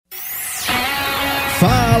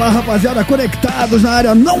Fala, rapaziada, conectados na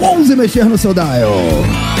área, não ouse mexer no seu dial.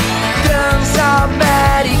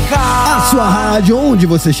 Transamérica, A sua rádio, onde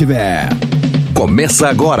você estiver. Começa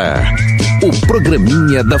agora o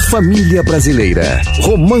programinha da família brasileira.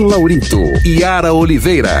 Romã Laurito, Yara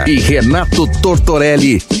Oliveira e Renato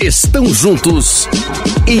Tortorelli estão juntos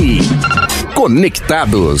e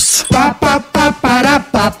conectados.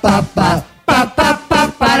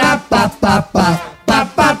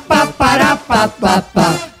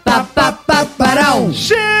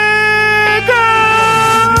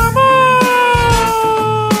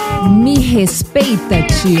 Me respeita,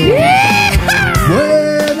 tio.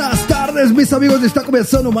 Buenas tardes, meus amigos. Está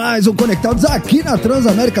começando mais um Conectados aqui na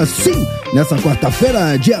Transamérica. Sim, nessa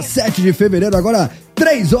quarta-feira, dia 7 de fevereiro, agora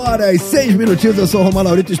 3 horas e 6 minutinhos. Eu sou o Romã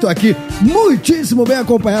Laurito e estou aqui muitíssimo bem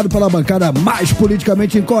acompanhado pela bancada mais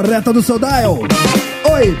politicamente incorreta do seu dial.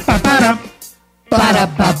 Oi, Para.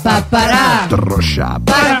 trouxa.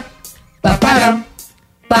 Para.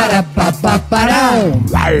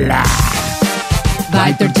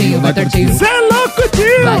 Vai, tortinho, vai, tortinho. Cê é louco,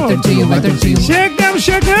 tio! Vai, tortinho, vai, tortinho. Chegamos!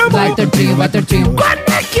 Vai, tortinho, vai, tortinho.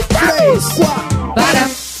 Conectados! 3, 4.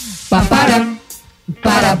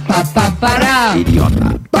 Para.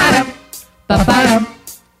 Idiota. Para.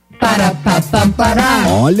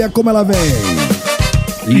 Olha como ela vem.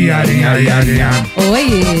 Iaria.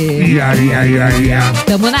 Oi, Iaria.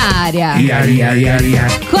 tamo na área. Iaria.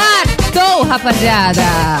 Quartou, rapaziada.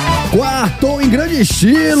 Quartou em grande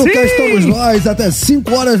estilo, Sim. cá estamos nós, até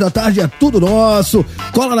 5 horas da tarde é tudo nosso.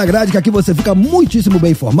 Cola na grade que aqui você fica muitíssimo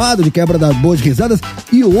bem informado, de quebra das boas risadas.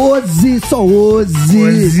 E hoje, só hoje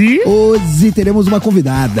teremos uma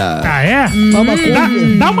convidada. Ah, é? Uma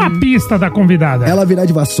Dá uma pista da convidada. Ela virá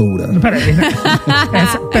de vassoura. Peraí.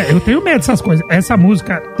 Eu tenho medo dessas coisas. Essa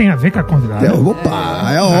música tem a ver com a convidada? Opa,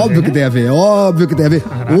 é óbvio que tem a ver, óbvio que tem a ver.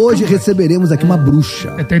 Caraca, Hoje receberemos aqui uma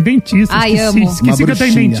bruxa. Eu tenho dentista. Ai, amo. Esqueci que eu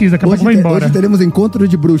tenho dentista. Daqui a pouco eu vou embora. Hoje teremos encontro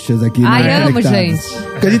de bruxas aqui. Ai, na amo, Conectados. gente.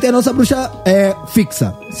 Porque a gente tem a nossa bruxa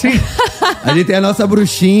fixa. Sim. A gente tem a nossa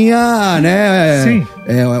bruxinha, né? Sim.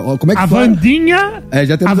 Como é que A fala? Vandinha.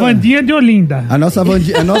 Já temos A Vandinha de Olinda. A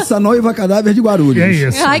nossa noiva cadáver de Guarulhos. É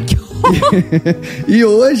isso. Ai, que horror. E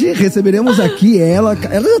hoje receberemos aqui ela.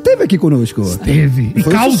 Ela já esteve aqui conosco. Teve. E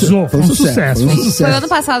Foi um causou. sucesso, Foi um sucesso. foi um sucesso. Foi ano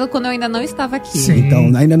passado, quando eu ainda não estava aqui. Sim.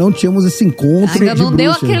 Então, ainda não tínhamos esse encontro Ainda de não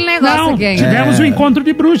deu bruxas. aquele negócio Não, aqui. tivemos um encontro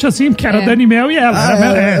de bruxa, sim, porque era o Dani Mel e ela.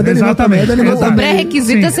 Ah, é, a Dani Mel também, a Dani Mel O também.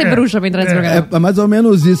 pré-requisito é Sim, ser bruxa pra entrar nesse programa. É mais ou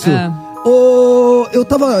menos isso. Eu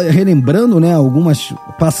tava relembrando, né, algumas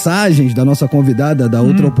passagens da nossa convidada da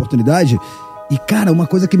outra oportunidade. E, cara, uma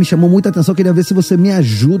coisa que me chamou muita atenção, eu queria ver se você me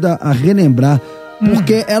ajuda a relembrar.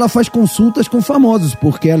 Porque ela faz consultas com famosos,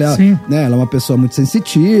 porque ela, né, ela é uma pessoa muito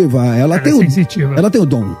sensitiva, ela tem sensitiva. Ela tem o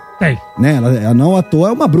dom. Tem. Né? Ela não à toa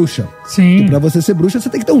é uma bruxa. Sim. E pra você ser bruxa, você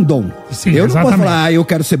tem que ter um dom. Sim, eu não posso exatamente. falar, eu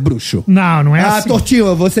quero ser bruxo. Não é assim.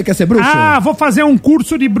 Tortinho, você quer ser bruxo? Vou fazer um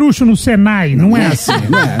curso de bruxo no Senai. Não é assim.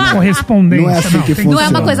 não é. Correspondência. Não é assim que tem Não é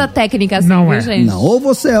funciona. uma coisa técnica assim, Não viu, é. gente? Não, ou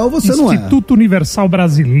você é ou você não é. Instituto Universal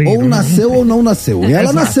Brasileiro. Ou nasceu ou não nasceu. E ela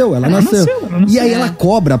Exato. nasceu, ela nasceu. E aí ela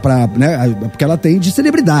cobra pra, né, porque ela tem de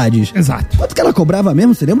celebridades. Exato. Quanto que ela cobrava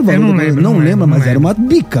mesmo? Você lembra o valor? Eu não lembro, Não não lembra, lembro, mas não era uma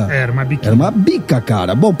bica. Era uma biquinha. Era uma bica,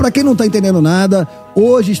 cara. Bom, pra quem não tá entendendo nada,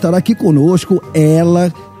 hoje estará aqui conosco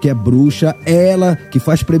ela que é bruxa, ela que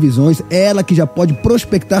faz previsões, ela que já pode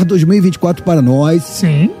prospectar 2024 para nós.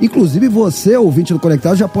 Sim. Inclusive você, ouvinte do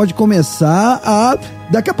Conectado, já pode começar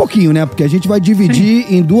daqui a pouquinho, né? Porque a gente vai dividir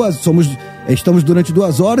em duas... Estamos durante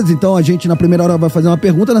 2 horas, então a gente na primeira hora vai fazer uma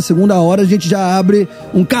pergunta, na segunda hora a gente já abre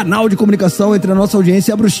um canal de comunicação entre a nossa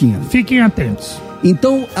audiência e a bruxinha. Fiquem atentos.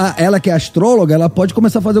 Então, ela que é astróloga, ela pode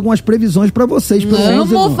começar a fazer algumas previsões pra vocês.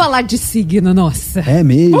 Vamos falar de signo, nossa. É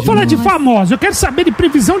mesmo? Vou falar de famosos. Eu quero saber de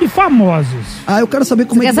previsão de famosos. Eu quero saber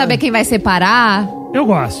como Você é quer que... saber quem vai separar? Eu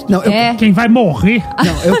gosto. Não, Quem vai morrer.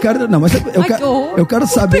 Não, eu quero... Não, mas eu quero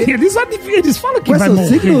saber... Eles falam quem Qual vai é o morrer.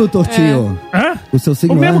 seu signo, Tortinho? Hã? O seu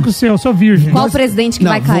signo O mesmo é? que o seu, eu sou virgem. Qual presidente que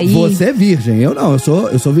vai cair? Você é virgem, eu não,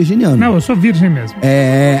 eu sou virginiano. Não, eu sou virgem mesmo.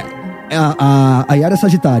 A Yara é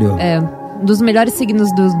Sagitário. Um dos melhores signos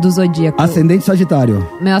do zodíaco. Ascendente Sagitário.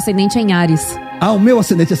 Meu ascendente é em Ares. O meu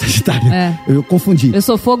ascendente é Sagitário. É. Eu confundi. Eu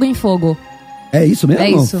sou fogo em fogo. É isso mesmo? É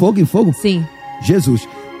isso. Fogo em fogo? Sim. Jesus.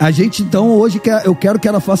 A gente, então, hoje, eu quero que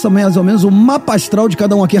ela faça mais ou menos um mapa astral de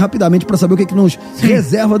cada um aqui rapidamente pra saber o que nos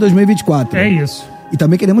reserva 2024. É isso. E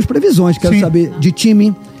também queremos previsões. Quero saber de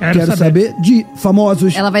time, quero saber de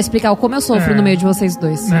famosos. Ela vai explicar como eu sofro no meio de vocês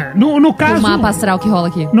dois. No caso... O mapa astral que rola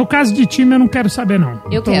aqui. No caso de time, eu não quero saber, não.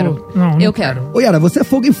 Eu quero. Não eu quero. Ô, Yara, você é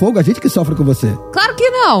fogo em fogo. A gente que sofre com você. Claro que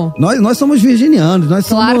não. Nós somos virginianos.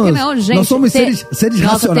 Claro que não, gente. Nós somos seres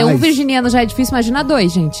Nossa, racionais. ter um virginiano já é difícil. Imagina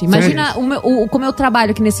 2, gente. Imagina como eu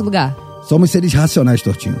trabalho aqui nesse lugar. Somos seres racionais,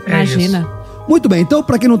 Tortinho. Imagina. Isso. Muito bem, então,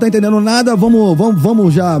 pra quem não tá entendendo nada,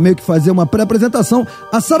 vamos já meio que fazer uma pré-apresentação.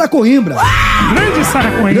 A Sara Koimbra. Grande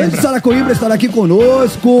Sara Koimbra. Grande Sara Koimbra estará aqui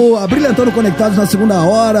conosco, abrilhantando Conectados na segunda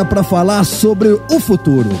hora pra falar sobre o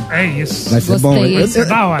futuro. É isso. Vai ser Gostei. bom. É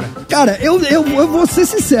da hora. Cara, eu vou ser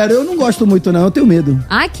sincero, eu não gosto muito não, eu tenho medo.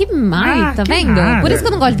 Ai, que mais, tá que vendo? nada. Por isso que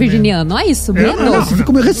eu não gosto de virginiano, é isso, medo. Eu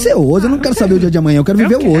fico meio receoso, eu não quero saber o dia de amanhã, eu quero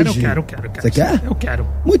viver o hoje. Eu quero. Você quer? Eu quero.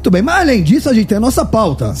 Muito bem, mas além disso, a gente tem a nossa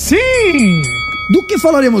pauta. Sim! Do que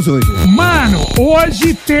falaremos hoje? Mano,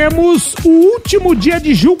 hoje temos o último dia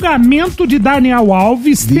de julgamento de Daniel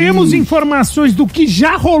Alves. Temos informações do que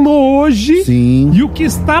já rolou hoje. Sim. E o que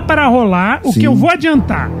está para rolar. O que eu vou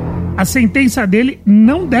adiantar. A sentença dele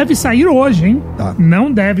não deve sair hoje, hein? Tá.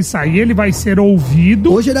 Não deve sair, ele vai ser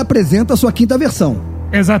ouvido. Hoje ele apresenta a sua quinta versão.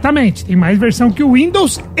 Exatamente, tem mais versão que o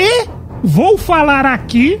Windows e vou falar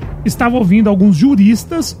aqui, estava ouvindo alguns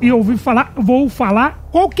juristas e vou falar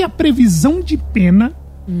qual que é a previsão de pena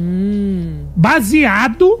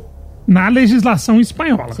baseado na legislação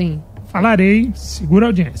espanhola. Sim. Falarei, segura a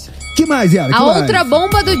audiência. Que mais, Yara? A outra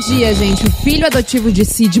bomba do dia, gente. O filho adotivo de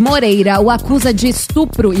Cid Moreira o acusa de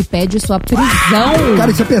estupro e pede sua prisão.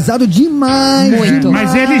 Cara, isso é pesado demais. Muito.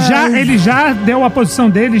 Mas ele já deu a posição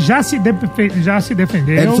dele, já se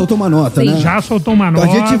defendeu. Ele soltou uma nota, Sim. né? Já soltou uma Então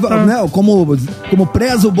nota. a gente, né, como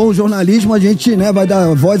preza o bom jornalismo, a gente, né, vai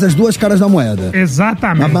dar voz às duas caras da moeda.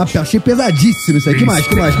 Exatamente. Mas achei pesadíssimo isso aí. Que mais?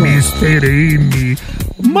 Mr. M.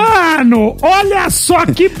 Mano, olha só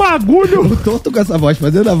que bagulho. Eu torto com essa voz,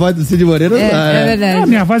 fazendo a voz do Cid Moreira. É verdade. A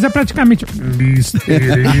minha voz é praticamente Mr.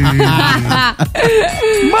 M.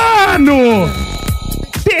 Mano!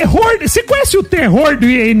 Terror. Você conhece o terror do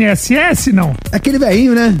INSS, não? Aquele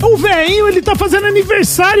velhinho, né? O velhinho, ele tá fazendo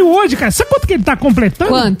aniversário hoje, cara. Sabe quanto que ele tá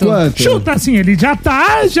completando? Quanto? Chuta assim, ele já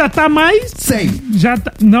tá mais... 100. Já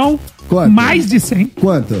tá... Não. Quanto? Mais de 100.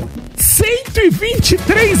 Quanto?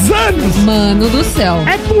 123 anos! Mano do céu.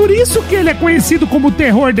 É por isso que ele é conhecido como o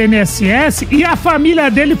terror da INSS e a família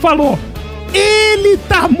dele falou: ele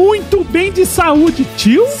tá muito bem de saúde,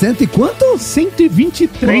 tio. 100 e quanto?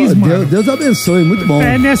 123, Pô, mano. Deus abençoe, muito bom.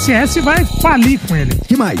 A INSS vai falir com ele.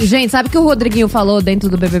 Que mais? Gente, sabe o que o Rodriguinho falou dentro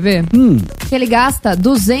do BBB? Que ele gasta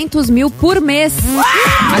 200 mil por mês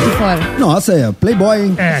aqui fora. Nossa, é playboy,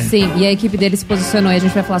 hein? É. Sim, e a equipe dele se posicionou e a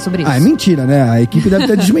gente vai falar sobre isso. Ah, é mentira, né? A equipe deve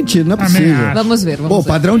ter desmentido, não é Também possível. acho. Vamos ver. Pô,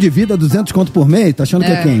 padrão de vida, 200 conto por mês? Tá achando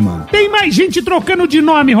que é quem, mano? Tem mais gente trocando de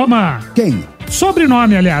nome, Romã. Quem?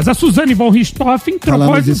 Sobrenome, aliás. A Suzane von Richthofen trocou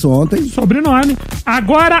Falamos de isso ontem. sobrenome.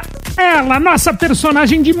 Agora, ela, nossa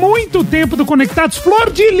personagem de muito tempo do Conectados,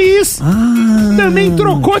 Flor de Lis, também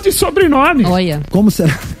trocou de sobrenome. Olha. Como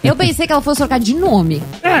será? Eu pensei que ela fosse trocar de nome.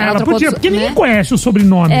 Ela trocou podia, de- porque ninguém né? conhece o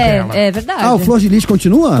sobrenome dela. É verdade. Ah, o Flor de Lis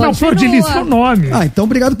continua? Não, Flor de Lis é o nome. Ah, então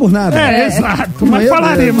obrigado por nada. Exato. Mas Meu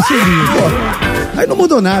falaremos Deus. sobre isso. Pô, aí não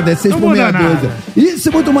mudou nada, é 6 Não por muda meia nada. dúzia. Isso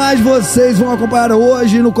e muito mais vocês vão acompanhar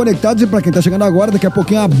hoje no Conectados. E pra quem tá chegando agora, daqui a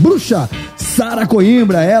pouquinho a bruxa Sara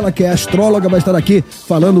Koimbra, ela que é astróloga, vai estar aqui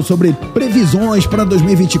falando sobre previsões para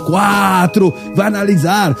 2024. Vai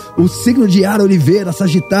analisar o signo de Yara Oliveira,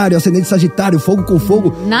 Sagitário, ascendente Sagitário, fogo com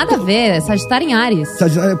fogo. Nada a ver, é Sagitário em Áries.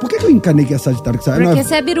 Sagitário, por que eu encanei que é Sagitário? Que Porque não,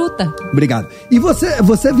 você é biruta. Obrigado. E você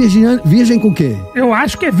é virgem com o quê? Eu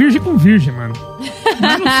acho que é virgem com virgem, mano.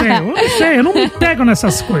 Mas eu não sei, eu não me pego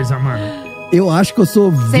nessas coisas, mano. Eu acho que eu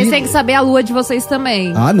sou Vocês têm que saber a lua de vocês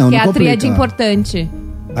também. Ah, não, que não é a complica. tríade importante.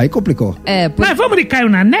 Aí complicou. É, por... Mas vamos de Caio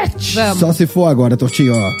na net? Vamos. Só se for agora,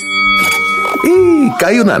 Tortinho, ó. Ih,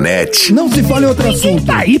 caiu na net. Não se fale em outro Ninguém assunto.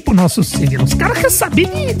 tá aí pro nosso signo. Os caras querem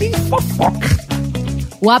saber de fofoca.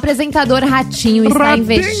 O apresentador Ratinho está Ratinho.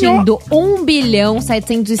 investindo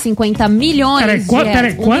 1.750 bilhões Peraí, de quanto? reais.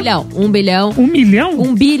 Peraí, quanto? 1 bilhão. 1 milhão?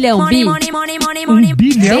 1 bilhão. 1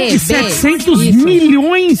 bilhão B, e 700 isso.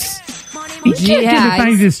 milhões. Em De que é que ele tá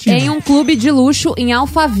reais investindo? em um clube de luxo em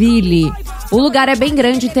Alphaville. O lugar é bem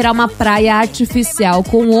grande e terá uma praia artificial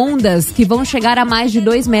com ondas que vão chegar a mais de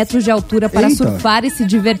 2 metros de altura para Eita. surfar e se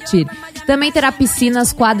divertir. Também terá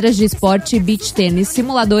piscinas, quadras de esporte, beach tênis,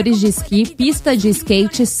 simuladores de esqui, pista de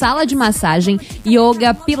skate, sala de massagem,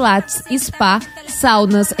 yoga, pilates, spa,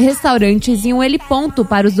 saunas, restaurantes e um heliponto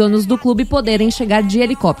para os donos do clube poderem chegar de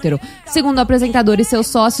helicóptero. Segundo o apresentador e seus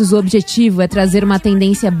sócios, o objetivo é trazer uma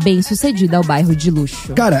tendência bem sucedida ao bairro de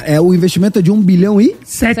luxo. Cara, o investimento é de 1 bilhão e...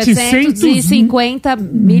 750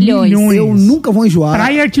 milhões. Eu nunca vou enjoar.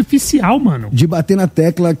 Praia artificial, mano. De bater na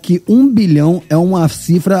tecla que 1 bilhão é uma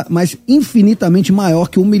cifra, mas infinitamente maior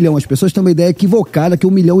que 1 milhão. As pessoas têm uma ideia equivocada que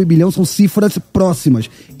 1 milhão e bilhão são cifras próximas.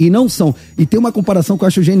 E não são. E tem uma comparação que eu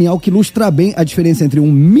acho genial que ilustra bem a diferença entre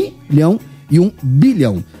 1 milhão e 1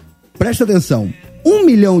 bilhão. Presta atenção. 1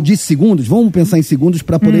 milhão de segundos, vamos pensar em segundos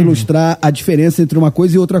para poder ilustrar a diferença entre uma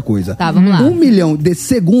coisa e outra coisa. Tá, vamos lá. 1 milhão de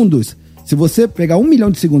segundos, se você pegar 1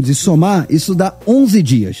 milhão de segundos e somar, isso dá 11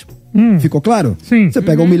 dias. Ficou claro? Sim. Você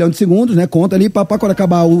pega 1 milhão de segundos, né? Conta ali, quando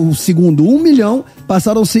acabar o segundo 1 milhão,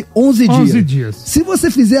 passaram-se 11 dias. 11 dias. Se você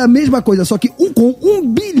fizer a mesma coisa, só que com 1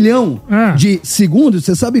 bilhão de segundos,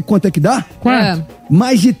 você sabe quanto é que dá? Quanto?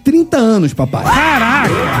 Mais de 30 anos, papai.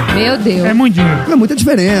 Caraca! Meu Deus. É muito dinheiro. É muita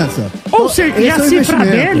diferença. Ou seja, e a cifra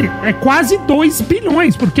dele é quase 2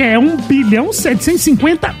 bilhões, porque é 1 bilhão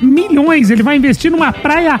 750 milhões. Ele vai investir numa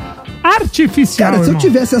praia artificial. Cara, se eu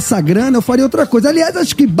tivesse essa grana, eu faria outra coisa. Aliás,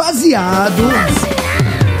 acho que baseado...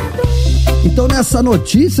 Então, nessa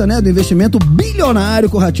notícia, né, do investimento bilionário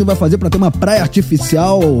que o Ratinho vai fazer pra ter uma praia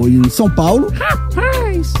artificial em São Paulo...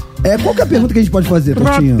 Rapaz! Qual que é a pergunta que a gente pode fazer,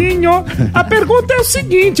 Tortinho? Ratinho, a pergunta é o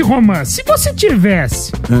seguinte, Romã. Se você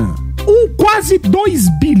tivesse quase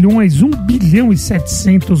 2 bilhões, 1 bilhão e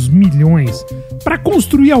 700 milhões... pra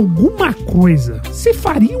construir alguma coisa, você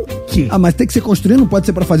faria o quê? Ah, mas tem que ser construído, não pode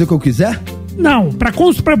ser pra fazer o que eu quiser? Não,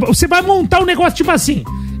 você vai montar um negócio tipo assim.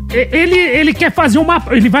 Ele quer fazer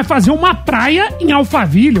ele vai fazer uma praia em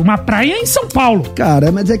Alphaville, uma praia em São Paulo.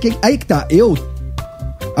 Cara, mas aí que tá, eu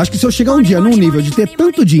acho que se eu chegar um dia num nível de ter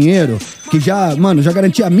tanto dinheiro, que já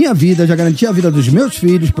garanti a minha vida, já garanti a vida dos meus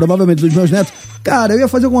filhos, provavelmente dos meus netos, cara, eu ia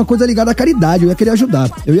fazer alguma coisa ligada à caridade, eu ia querer ajudar.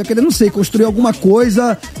 Eu ia querer, não sei, construir alguma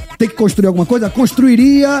coisa, ter que construir alguma coisa,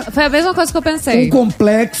 construiria... Foi a mesma coisa que eu pensei. Um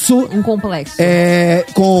complexo.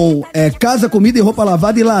 Com casa, comida e roupa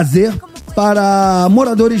lavada e lazer para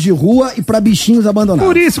moradores de rua e para bichinhos abandonados.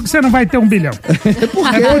 Por isso que você não vai ter 1 bilhão. Por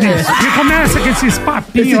quê? É por isso. E começa com esses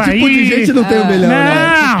papinhos aí. Esse tipo de gente não tem 1 bilhão,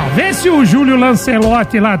 não, vê se o Júlio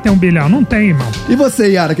Lancelotti lá tem 1 bilhão. Não tem, irmão. E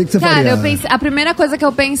você, Yara, o que você faria? Cara, a primeira coisa que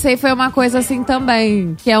eu pensei foi uma coisa assim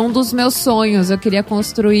também, que é um dos meus sonhos. Eu queria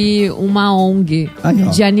construir uma ONG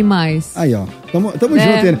de animais. Aí, ó. Tamo junto,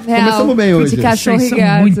 né? Começamos bem hoje. De cachorro e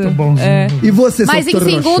gato. Muito bons. E você, mas em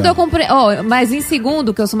segundo eu comprei... mas em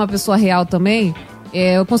segundo, que eu sou uma pessoa real também,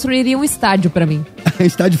 eu construiria um estádio pra mim.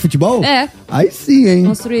 Estádio de futebol? É. Aí sim, hein?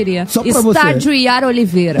 Construiria. Só pra você. Estádio Yara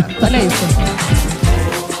Oliveira. Olha isso.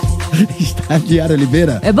 Estádio Yara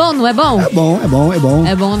Oliveira? É bom, não é bom? É bom.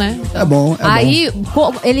 É bom, né? É bom. Aí,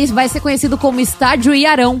 ele vai ser conhecido como Estádio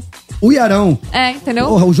Iarão. O Iarão. Entendeu?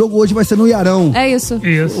 Porra, o jogo hoje vai ser no Iarão. É isso.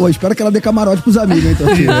 Espero que ela dê camarote pros amigos, hein,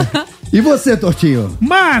 Tortinho? E você, Tortinho?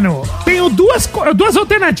 Mano, tenho duas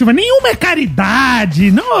alternativas. Nenhuma é caridade.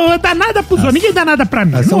 Não dá nada pros outros. Ninguém dá nada pra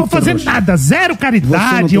mim. Não vou fazer nada. Zero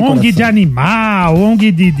caridade. ONG de animal,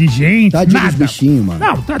 ONG de gente. Tadinho nada. dos bichinhos, mano.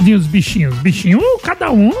 Não, tadinho dos bichinhos. Bichinho,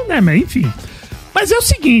 cada um, né? Mas enfim. Mas é o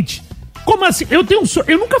seguinte. Como assim? Eu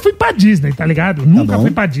nunca fui pra Disney, tá ligado? Nunca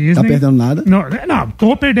fui pra Disney. Tá perdendo nada? Não,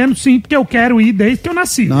 tô perdendo sim, porque eu quero ir desde que eu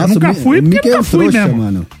nasci. Nossa, eu nunca fui, porque eu nunca fui trouxa, mesmo.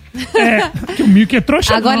 Mano. Que o Mickey é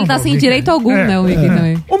trouxa. Agora ele tá sem direito algum, né, o Mickey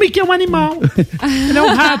também. O Mickey é um animal. Ele é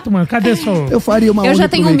um rato, mano. Cadê só? Eu faria uma Eu já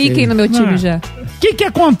tenho um Mickey no meu time já. O que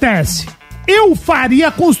acontece? Eu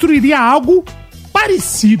construiria algo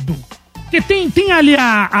parecido. Porque tem ali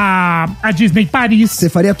a Disney Paris. Você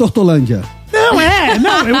faria a Tortolândia.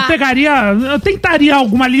 Eu tentaria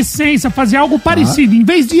alguma licença, fazer algo parecido. Em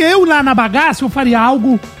vez de eu ir lá na bagaça, eu faria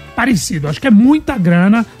algo parecido. Acho que é muita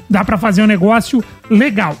grana, dá pra fazer um negócio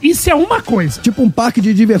legal. Isso é uma coisa. Tipo um parque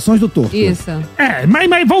de diversões do Torto. Isso.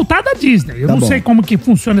 Mas voltado à Disney. Eu não sei como que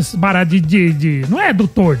funciona esses baratos de... Não é do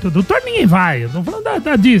Torto. Do Torto ninguém vai. Eu tô falando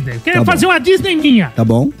da Disney. Eu queria fazer uma Disney minha. Tá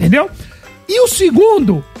bom. Entendeu? E o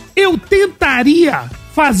segundo, eu tentaria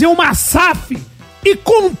fazer uma SAF e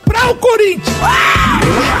comprar o Corinthians.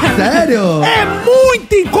 Sério? É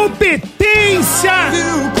muita incompetência.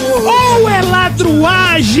 Ou é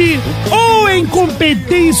ladruagem, ou é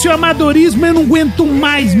incompetência ou amadorismo. Eu não aguento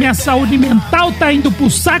mais. Minha saúde mental tá indo pro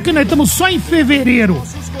saco e nós estamos só em fevereiro.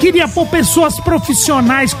 Queria pôr pessoas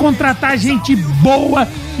profissionais, contratar gente boa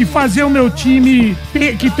e fazer o meu time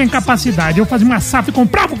que tem capacidade. Eu fazia uma SAF e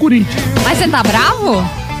comprava o Corinthians. Mas você tá bravo?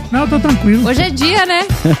 Não, eu tô tranquilo. Hoje é dia, né?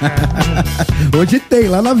 Hoje tem,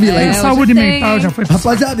 lá na vila, hein? Saúde mental já foi.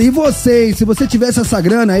 Rapaziada, e vocês? Se você tivesse essa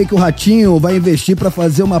grana aí que o Ratinho vai investir pra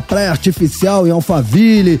fazer uma praia artificial em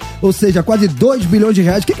Alphaville, ou seja, quase 2 bilhões de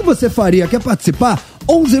reais, o que você faria? Quer participar?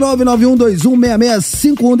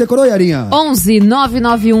 11991216651, decorou, Yarinha?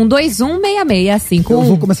 11991216651. Eu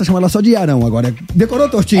vou começar a chamar ela só de Yarão agora. Decorou,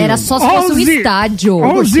 Tortinho? Era só se fosse um estádio.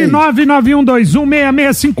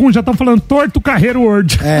 11991216651. Já estão falando Torto Carreiro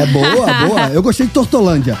World. É, boa. Eu gostei de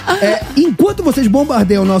Tortolândia. Enquanto vocês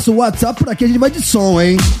bombardeiam o nosso WhatsApp, por aqui a gente vai de som,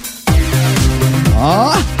 hein?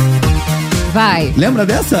 Ó. Vai. Lembra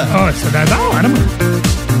dessa? Isso daí é da hora, mano.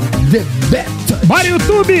 The Better. Bora,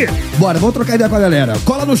 YouTube! Bora, vamos trocar ideia com a galera.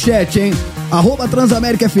 Cola no chat, hein?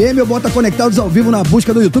 @Transamérica FM ou bota Conectados ao vivo na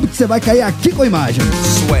busca do YouTube que você vai cair aqui com a imagem.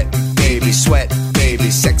 Sweat, baby,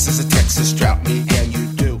 sex is a Texas drought me and you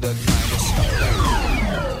do the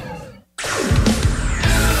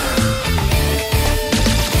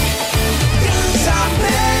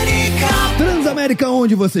Transamérica,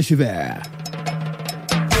 onde você estiver.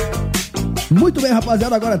 Muito bem,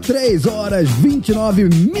 rapaziada, agora 3h29.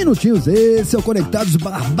 Esse é o Conectados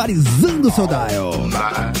barbarizando o seu dial.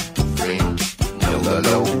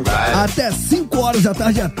 Até 5h da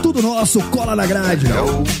tarde é tudo nosso, cola na grade.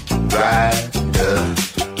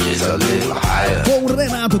 Com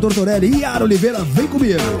Renato Tortorelli e Yara Oliveira, vem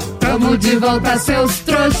comigo. Tamo de volta, seus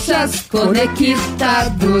trouxas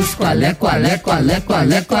conectados. Qual é?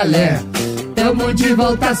 Tamo de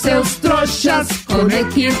volta, seus trouxas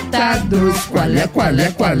conectados. Qual é?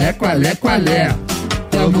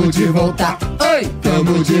 Tamo de volta,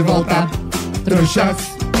 tamo de volta, trouxas.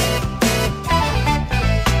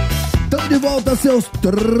 Tamo de volta, seus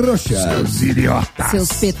trouxas. Seus idiotas.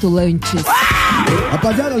 Seus petulantes.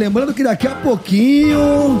 Rapaziada, lembrando que daqui a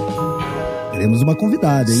pouquinho teremos uma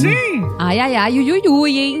convidada, hein? Sim! Ai,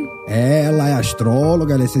 hein? Ela é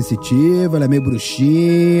astróloga, ela é sensitiva, ela é meio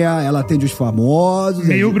bruxinha, ela atende os famosos.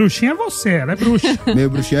 Meio bruxinha é você, ela é bruxa. Meio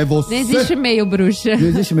bruxinha é você. Não existe meio bruxa. Não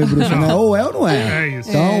existe meio bruxa, não. Ou é ou não é. É isso.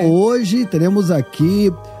 Então, hoje teremos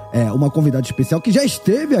aqui uma convidada especial que já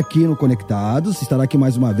esteve aqui no Conectados, estará aqui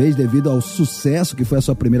mais uma vez devido ao sucesso que foi a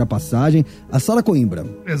sua primeira passagem, a Sara Koimbra.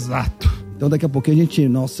 Exato. Então daqui a pouquinho a gente...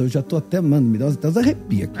 Nossa, eu já tô até... Mano, me dá até uns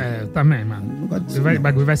arrepios aqui. Eu também, mano. Não gosto disso, O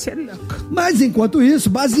bagulho vai ser louco. Mas enquanto isso,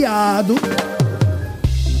 baseado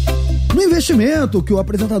no investimento que o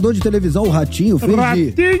apresentador de televisão, o Ratinho, fez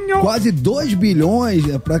de quase 2 bilhões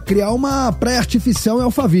pra criar uma praia artificial em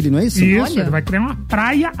Alphaville, não é isso? Isso, Olha. ele vai criar uma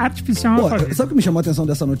praia artificial. Pô, sabe o que me chamou a atenção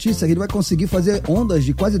dessa notícia? Que ele vai conseguir fazer ondas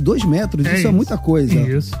de quase 2 metros. Isso é muita coisa.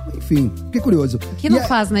 Isso. Enfim, fiquei curioso. Que não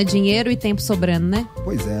faz, né? Dinheiro e tempo sobrando, né?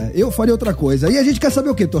 Pois é, eu faria outra coisa. E a gente quer saber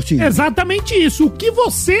o quê, Tortinho? Exatamente isso. O que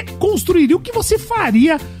você construiria, o que você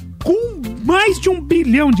faria com mais de 1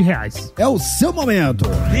 bilhão de reais? É o seu momento.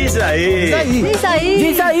 Diz aí.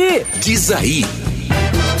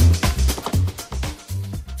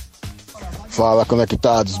 Fala,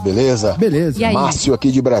 Conectados, beleza? Beleza. E aí? Márcio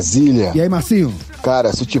aqui de Brasília. E aí, Marcinho?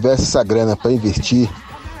 Cara, se eu tivesse essa grana pra investir,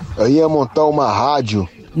 eu ia montar uma rádio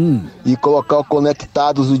e colocar o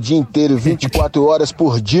Conectados o dia inteiro, 24 horas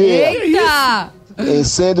por dia. Eita!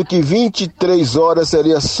 Sendo que 23 horas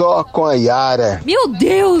seria só com a Yara. Meu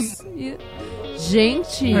Deus!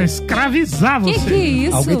 Gente, Vai escravizar você. que é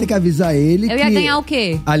isso? Alguém tem que avisar ele Eu que... ia ganhar o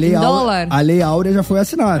quê? A lei, dólar? A lei áurea já foi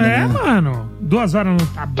assinada, né? Mano. 2 horas não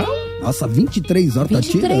tá bom? Nossa, 23 horas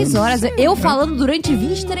 23 tá tirando. horas. Eu falando durante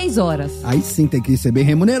 23 horas. Aí sim tem que ser bem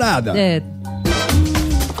remunerada. É.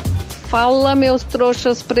 Fala, meus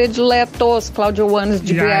trouxas prediletos, Cláudio Wanes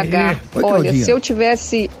de E aí? BH. Oi, Olha, Claudinha. se eu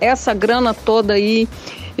tivesse essa grana toda aí,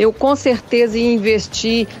 eu com certeza ia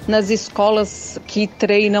investir nas escolas que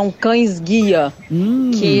treinam cães-guia,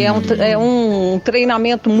 que é um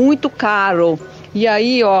treinamento muito caro. E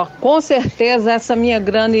aí, ó, com certeza essa minha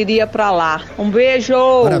grana iria pra lá. Um beijo!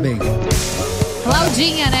 Parabéns.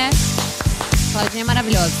 Claudinha, né? Claudinha é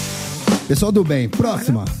maravilhosa. Pessoal do bem,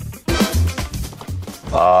 próxima.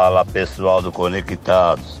 Fala, pessoal do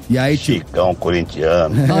Conectados. E aí, tio? Chicão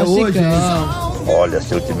corintiano. É hoje, hein? Olha,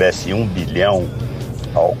 se eu tivesse 1 bilhão,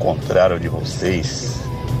 ao contrário de vocês,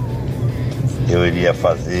 eu iria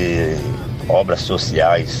fazer obras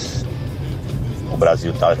sociais. O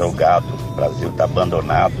Brasil tá jogado, o Brasil tá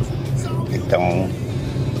abandonado. Então,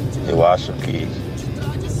 eu acho que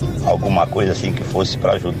alguma coisa assim que fosse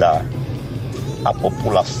para ajudar a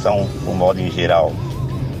população, no modo em geral,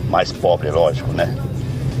 mais pobre, lógico, né?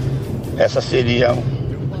 Essa seria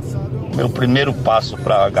o meu primeiro passo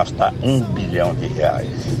para gastar 1 bilhão de reais.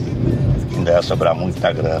 Ainda ia sobrar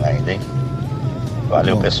muita grana ainda, hein?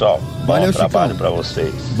 Valeu, pessoal. Valeu, Bom trabalho Chicão. pra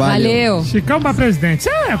vocês. Valeu. Chicão pra presidente. Isso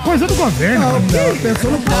é coisa do governo. Não,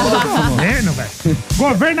 pensou no Governo, velho.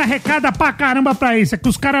 Governo arrecada pra caramba pra isso. É que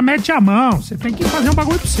os caras metem a mão. Você tem que fazer um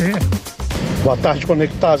bagulho pra você. Boa tarde,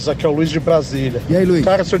 Conectados. Aqui é o Luiz de Brasília. E aí, Luiz?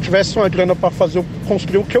 Cara, se eu tivesse uma grana pra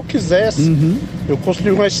construir o que eu quisesse, eu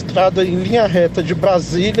construí uma estrada em linha reta de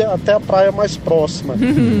Brasília até a praia mais próxima.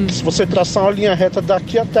 Se você traçar uma linha reta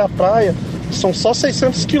daqui até a praia, são só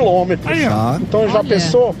 600 quilômetros. Aí, ó. Então já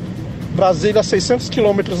pensou? Brasília, 600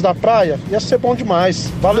 quilômetros da praia, ia ser bom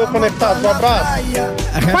demais. Valeu, Conectados. Um abraço.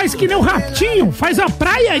 Faz que nem o Ratinho. Faz a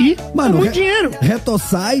praia aí. Mano, muito dinheiro.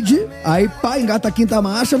 Retoside, aí pá, engata a quinta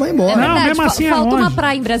marcha, vai embora. Não, mesmo assim é falta longe. uma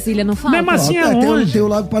praia em Brasília, não falta? Mesmo assim é Tem longe. o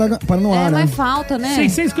Lago Paranoá, né? Mas falta, né?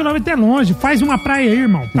 600 km é longe. Faz uma praia aí,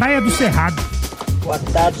 irmão. Praia do Cerrado. Boa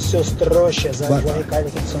tarde, seus trouxas. Boa João Ricardo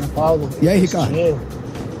aqui de São Paulo. E aí, Esse Ricardo? dinheiro,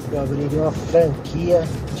 eu abriria uma franquia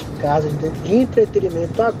de casa de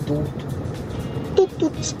entretenimento adulto.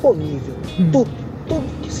 Tudo disponível. Tudo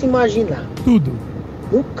que se imaginar. Tudo.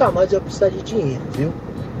 Nunca mais eu precisar de dinheiro, viu?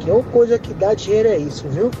 Que uma coisa que dá dinheiro é isso,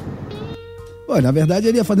 viu? Pô, na verdade,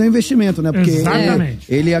 ele ia fazer um investimento, né? Porque Exatamente.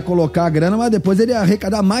 ele ia colocar a grana, mas depois ele ia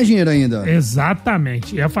arrecadar mais dinheiro ainda.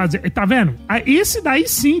 Exatamente. Ia fazer. Tá vendo? Esse daí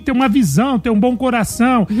sim tem uma visão, tem um bom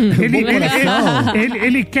coração.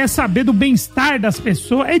 Ele quer saber do bem-estar das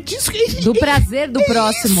pessoas. É disso que. Do prazer do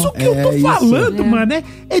próximo. Isso que eu tô falando, mano.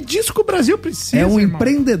 É disso que o Brasil precisa. É um irmão.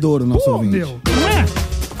 empreendedor o nosso ouvinte. Meu, não é?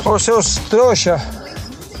 Ô, seus trouxa,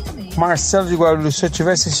 Marcelo de Guarulhos, se eu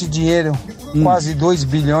tivesse esse dinheiro, quase 2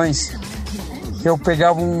 bilhões, eu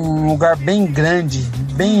pegava um lugar bem grande,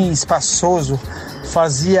 bem espaçoso,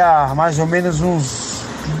 fazia mais ou menos uns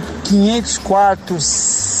 500 quartos,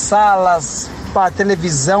 salas para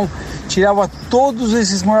televisão, tirava todos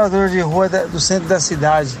esses moradores de rua do centro da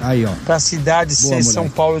cidade. Aí, ó. Pra cidade Boa, ser São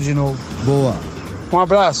moleque. Paulo de novo. Boa. Um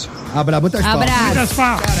abraço. Muitas Abraço.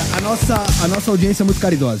 palmas. Cara, a nossa audiência é muito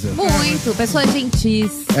caridosa. Muito. Pessoas gentis,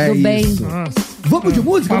 É do bem. isso. Vamos de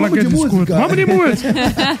música? Fala Vamos que de eu discuto. música? Vamos de música.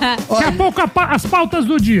 Daqui a pouco as pautas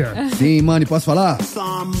do dia. Sim, mano, posso falar?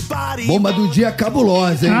 Bomba do dia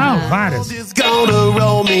cabulosa, hein? Não, várias.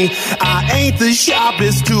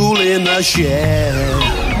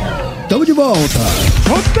 Tamo de volta.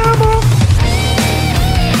 Voltamos.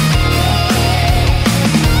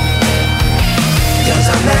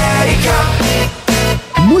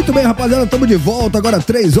 Muito bem, rapaziada, estamos de volta. Agora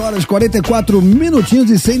 3 horas, 44 minutinhos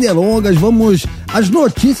e sem delongas. Vamos às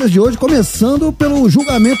notícias de hoje, começando pelo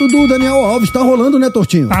julgamento do Daniel Alves. Tá rolando, né,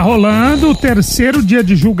 Tortinho? Tá rolando o terceiro dia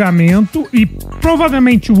de julgamento e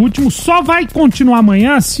provavelmente o último. Só vai continuar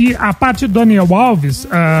amanhã se a parte do Daniel Alves,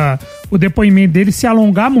 o depoimento dele se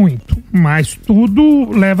alongar muito. Mas tudo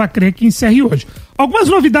leva a crer que encerre hoje. Algumas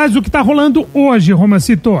novidades do que tá rolando hoje,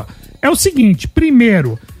 Romacito, é o seguinte.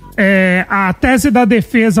 Primeiro, a tese da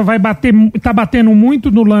defesa tá batendo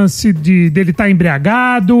muito no lance dele estar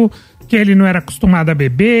embriagado, que ele não era acostumado a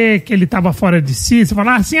beber, que ele estava fora de si. Você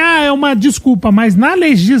fala assim, é uma desculpa, mas na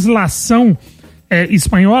legislação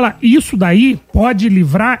espanhola, isso daí pode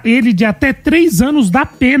livrar ele de até 3 anos da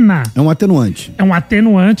pena. É um atenuante. É um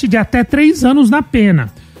atenuante de até 3 anos na pena.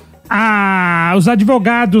 Os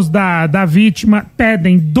advogados da vítima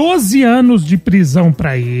pedem 12 anos de prisão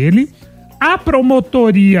para ele. A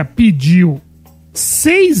promotoria pediu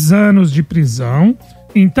 6 anos de prisão.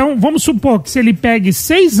 Então, vamos supor que se ele pegue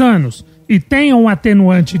 6 anos e tenha um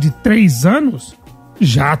atenuante de 3 anos,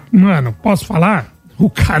 já, mano, posso falar? O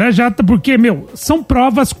cara já tá... Porque, são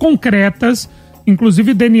provas concretas,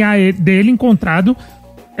 inclusive o DNA dele encontrado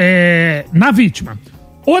na vítima.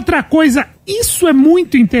 Outra coisa, isso é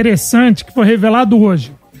muito interessante, que foi revelado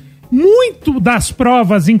hoje. Muito das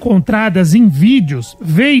provas encontradas em vídeos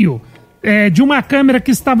veio... de uma câmera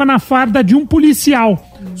que estava na farda de um policial.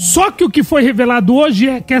 Só que o que foi revelado hoje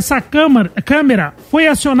é que essa câmera foi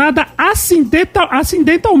acionada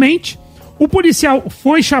acidentalmente. O policial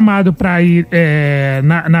foi chamado para ir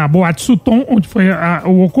na Boate Sutton, onde foi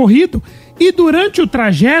o ocorrido, e durante o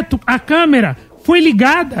trajeto a câmera foi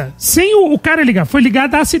ligada, sem o cara ligar, foi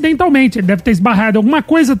ligada acidentalmente. Ele deve ter esbarrado alguma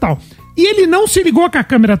coisa e tal. E ele não se ligou que a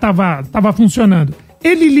câmera estava funcionando.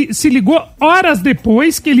 Ele se ligou horas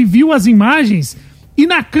depois que ele viu as imagens e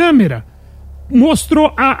na câmera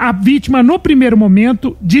mostrou a vítima no primeiro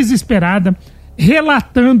momento, desesperada,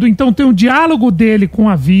 relatando. Então tem um diálogo dele com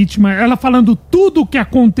a vítima, ela falando tudo o que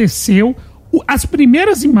aconteceu, as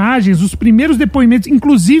primeiras imagens, os primeiros depoimentos,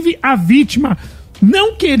 inclusive a vítima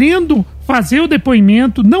não querendo fazer o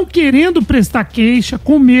depoimento, não querendo prestar queixa,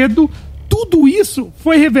 com medo. Tudo isso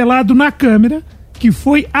foi revelado na câmera, que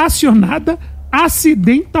foi acionada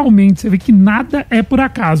acidentalmente. Você vê que nada é por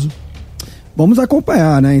acaso. vamos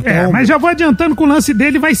acompanhar, né? Então... mas já vou adiantando que o lance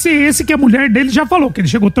dele vai ser esse que a mulher dele já falou, que ele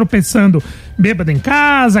chegou tropeçando bêbado em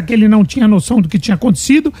casa, que ele não tinha noção do que tinha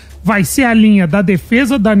acontecido. Vai ser a linha da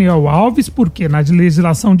defesa do Daniel Alves, porque na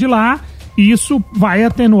legislação de lá, isso vai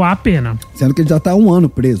atenuar a pena. Sendo que ele já tá 1 ano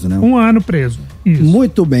preso, né? 1 ano preso. Isso.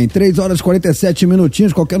 Muito bem, 3 horas e 47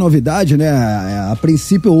 minutinhos, qualquer novidade, né? A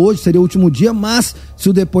princípio hoje seria o último dia, mas se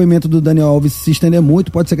o depoimento do Daniel Alves se estender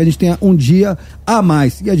muito, pode ser que a gente tenha um dia a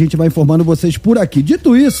mais. E a gente vai informando vocês por aqui.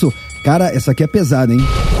 Dito isso, cara, essa aqui é pesada, hein?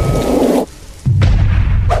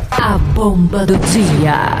 A bomba do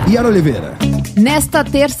dia. Yara Oliveira. Nesta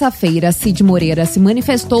terça-feira, Cid Moreira se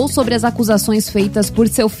manifestou sobre as acusações feitas por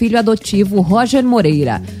seu filho adotivo, Roger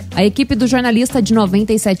Moreira. A equipe do jornalista de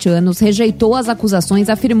 97 anos rejeitou as acusações,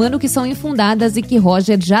 afirmando que são infundadas e que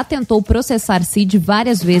Roger já tentou processar Cid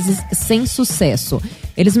várias vezes sem sucesso.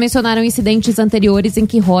 Eles mencionaram incidentes anteriores em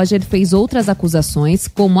que Roger fez outras acusações,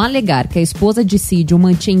 como alegar que a esposa de Cid o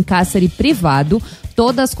mantinha em cárcere privado,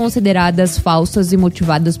 todas consideradas falsas e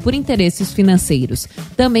motivadas por interesses financeiros.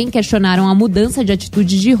 Também questionaram a mudança de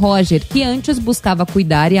atitude de Roger, que antes buscava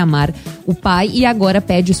cuidar e amar o pai e agora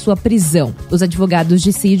pede sua prisão. Os advogados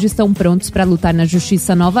de Cid estão prontos para lutar na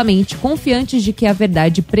justiça novamente, confiantes de que a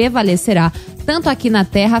verdade prevalecerá, tanto aqui na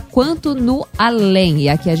Terra quanto no além. E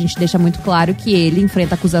aqui a gente deixa muito claro que ele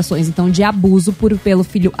enfrenta acusações, então, de abuso pelo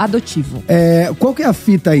filho adotivo. Qual que é a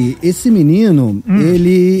fita aí? Esse menino,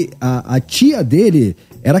 a tia dele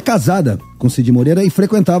era casada com Cid Moreira e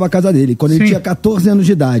frequentava a casa dele quando ele tinha 14 anos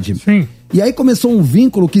de idade. Sim. E aí começou um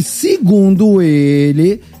vínculo que, segundo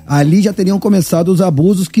ele, ali já teriam começado os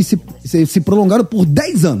abusos que se prolongaram por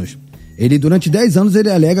 10 anos. Durante 10 anos,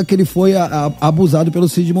 ele alega que ele foi abusado pelo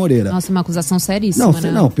Cid Moreira. Nossa, uma acusação seríssima,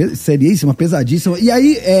 né? Não, seríssima, pesadíssima. E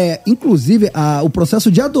aí, inclusive, o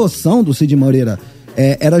processo de adoção do Cid Moreira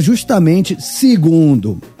era justamente,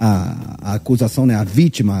 segundo a acusação, né, a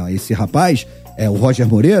vítima, esse rapaz, o Roger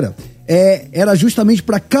Moreira, era justamente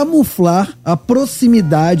para camuflar a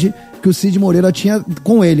proximidade que o Cid Moreira tinha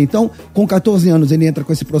com ele. Então, com 14 anos, ele entra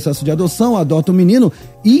com esse processo de adoção, adota o menino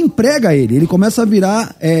e emprega ele. Ele começa a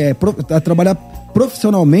virar, a trabalhar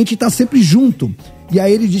profissionalmente e tá sempre junto. E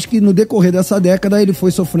aí ele diz que no decorrer dessa década ele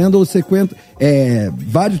foi sofrendo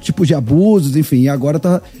vários tipos de abusos, enfim, e agora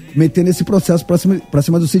tá metendo esse processo pra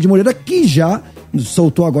cima do Cid Moreira, que já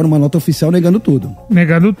soltou agora uma nota oficial negando tudo.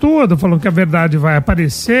 Negando tudo, falando que a verdade vai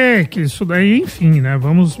aparecer, que isso daí, enfim, né?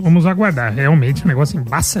 Vamos aguardar. Realmente, um negócio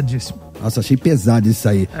embaçadíssimo. Nossa, achei pesado isso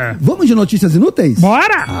aí. Vamos de notícias inúteis?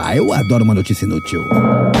 Bora! Eu adoro uma notícia inútil.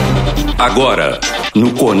 Agora,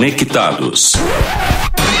 no Conectados.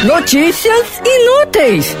 Notícias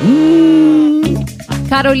inúteis.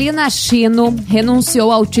 Carolina Chino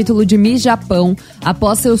renunciou ao título de Miss Japão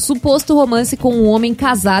após seu suposto romance com um homem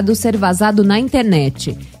casado ser vazado na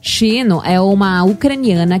internet. Chino é uma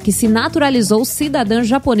ucraniana que se naturalizou cidadã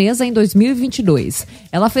japonesa em 2022.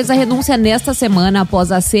 Ela fez a renúncia nesta semana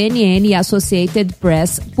após a CNN e a Associated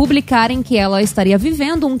Press publicarem que ela estaria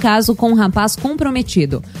vivendo um caso com um rapaz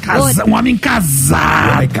comprometido. Um homem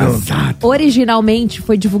casado! Originalmente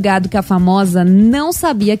foi divulgado que a famosa não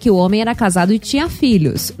sabia que o homem era casado e tinha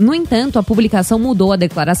filhos. No entanto, a publicação mudou a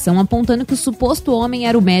declaração, apontando que o suposto homem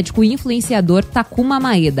era o médico e influenciador Takuma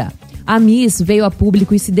Maeda. A Miss veio a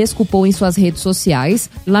público e se desculpou em suas redes sociais,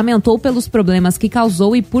 lamentou pelos problemas que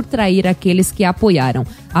causou e por trair aqueles que a apoiaram.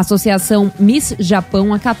 A Associação Miss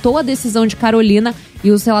Japão acatou a decisão de Carolina e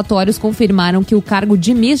os relatórios confirmaram que o cargo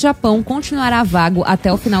de Miss Japão continuará vago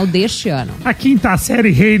até o final deste ano. A quinta série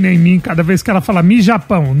reina em mim cada vez que ela fala Miss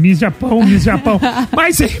Japão, Miss Japão, Miss Japão.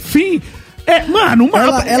 Mas, enfim...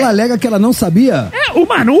 Ela alega que ela não sabia?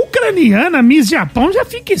 Ucraniana, Miss Japão já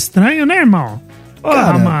fica estranho, né, irmão?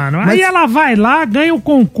 Cara, mano. Mas... Aí ela vai lá, ganha o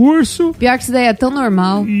concurso. Pior que isso daí é tão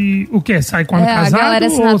normal. E o quê? Sai com a casado? A galera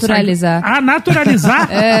se naturalizar. Naturalizar?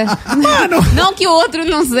 Mano. Não que o outro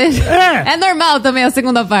não seja. É normal também a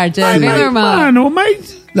segunda parte. É bem normal. Mano,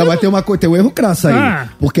 mas... Não, mas tem um erro crasso aí.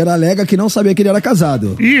 Porque ela alega que não sabia que ele era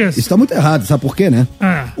casado. Isso tá muito errado, sabe por quê, né?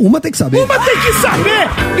 Uma tem que saber. Uma tem que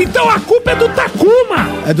saber! Então a culpa é do Takuma!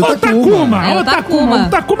 É do Takuma. O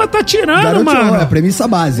Takuma tá tirando, mano. É a premissa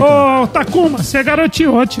básica. Takuma, você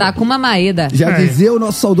garoteou. Takuma Maeda. Já dizia o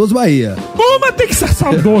nosso saudoso Bahia. Uma tem que ser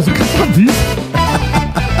saudoso, que essa vida.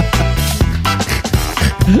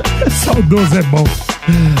 Saudoso é bom.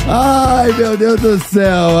 Ai, meu Deus do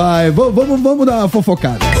céu. Ai, vamos dar uma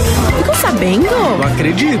fofocada. Ficou sabendo? Não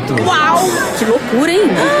acredito. Uau, que loucura, hein?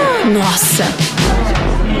 Nossa.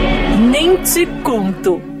 Nem te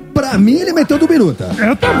conto. Pra mim, ele meteu do biruta.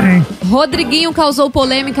 Eu também. Rodriguinho causou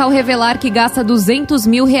polêmica ao revelar que gasta R$200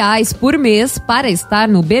 mil por mês para estar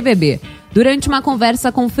no BBB. Durante uma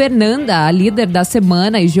conversa com Fernanda, a líder da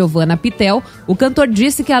semana, e Giovanna Pitel, o cantor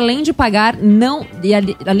disse que além de pagar, não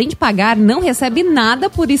recebe nada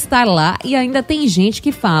por estar lá e ainda tem gente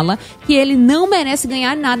que fala que ele não merece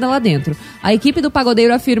ganhar nada lá dentro. A equipe do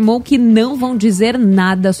pagodeiro afirmou que não vão dizer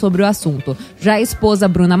nada sobre o assunto. Já a esposa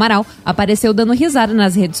Bruna Amaral apareceu dando risada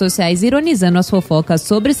nas redes sociais, ironizando as fofocas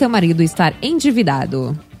sobre seu marido estar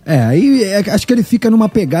endividado. Acho que ele fica numa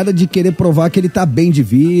pegada de querer provar que ele tá bem de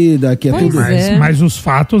vida, que é tudo... Mas os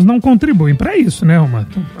fatos não contribuem pra isso, né, Romano?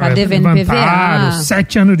 Tá devendo PVA.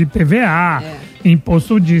 7 anos de PVA,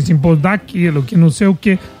 imposto disso, imposto daquilo, que não sei o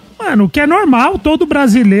quê. Mano, o que é normal, todo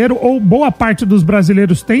brasileiro, ou boa parte dos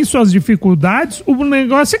brasileiros tem suas dificuldades, o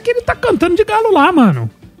negócio é que ele tá cantando de galo lá, mano.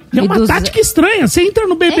 É uma tática estranha, você entra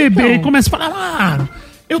no BBB e começa a falar, mano,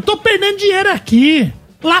 eu tô perdendo dinheiro aqui.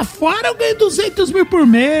 Lá fora eu ganho 200 mil por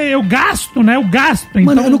mês, eu gasto, né? Então...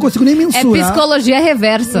 Mano, eu não consigo nem mensurar. É psicologia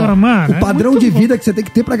reversa. Mano, o padrão de vida que você tem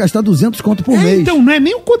que ter pra gastar 200 conto por mês. Então, não é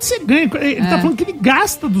nem o quanto você ganha. Ele tá falando que ele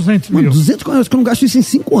gasta 200 mil. Mano, 200 conto, acho que eu não gasto isso em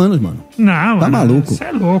 5 anos, mano. Não, tá maluco. Você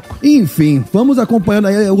é louco. Enfim, vamos acompanhando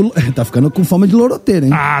aí. Tá ficando com fama de loroteiro,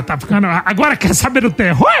 hein? Ah, tá ficando... Agora quer saber o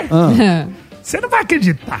terror? Você não vai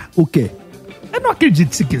acreditar. O quê? Eu não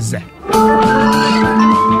acredito se quiser.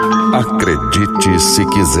 Acredite se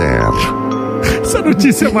quiser. Essa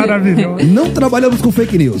notícia é maravilhosa. Não trabalhamos com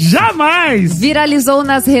fake news. Jamais! Viralizou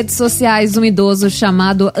nas redes sociais um idoso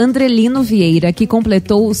chamado Andrelino Vieira, que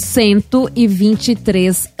completou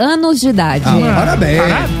 123 anos de idade. Parabéns.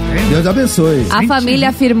 Deus abençoe. A família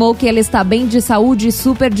afirmou que ele está bem de saúde e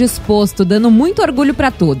super disposto, dando muito orgulho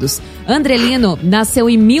para todos. Andrelino nasceu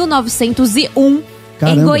em 1901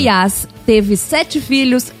 em Goiás, teve 7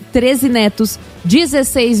 filhos, 13 netos,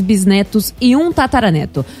 16 bisnetos e 1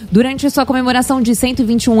 tataraneto. Durante sua comemoração de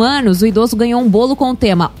 121 anos, o idoso ganhou um bolo com o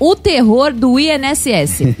tema O Terror do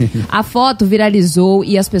INSS. A foto viralizou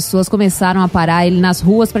e as pessoas começaram a parar ele nas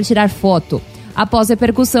ruas para tirar foto. Após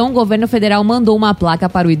repercussão, o governo federal mandou uma placa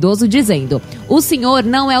para o idoso dizendo: o senhor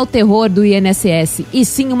não é o terror do INSS, e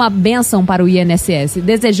sim uma bênção para o INSS.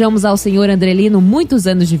 Desejamos ao senhor Andrelino muitos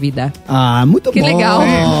anos de vida. Ah, muito que bom. Legal.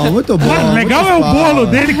 Muito bom. Mano, legal é o bolo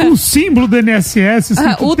dele com o símbolo do INSS,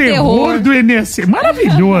 o terror do INSS.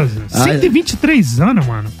 Maravilhoso. 123 anos,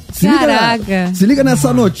 mano. Caraca. Se liga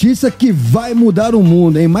nessa notícia que vai mudar o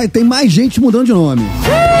mundo, hein? Tem mais gente mudando de nome.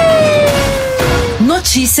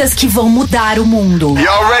 Notícias que vão mudar o mundo.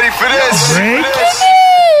 Y'all ready for this?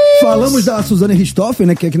 Falamos da Suzane Richthofen,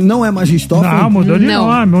 né? Que não é mais Richthofen. Não, mudou de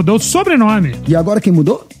nome, mudou o sobrenome. E agora quem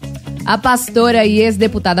mudou? A pastora e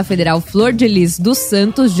ex-deputada federal Flor de Lis dos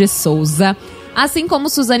Santos de Souza, assim como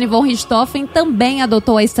Suzane von Richthofen, também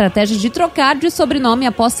adotou a estratégia de trocar de sobrenome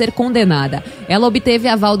após ser condenada. Ela obteve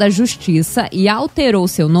aval da justiça e alterou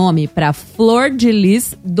seu nome para Flor de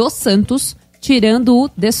Lis dos Santos, tirando o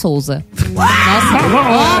de Souza.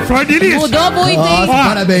 Nossa, Flor de Lis. Mudou muito, hein?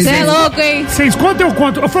 Parabéns. Você é louco, hein? Vocês contam, eu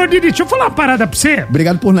conto. Ô, Flor de Lis, deixa eu falar uma parada pra você.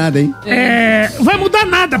 Obrigado por nada, hein? Vai mudar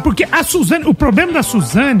nada, porque a Suzane, o problema da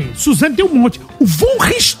Suzane tem um monte. O von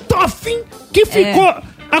Richthofen, que ficou...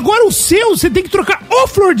 Agora o seu, você tem que trocar o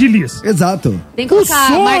Flor de Lis. Exato. Tem que colocar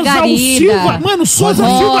Souza, Margarida, o Silva. Mano, Souza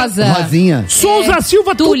Rosa, Silva. Rosinha. Souza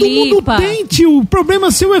Silva, Tulipa. todo mundo tem, tio. O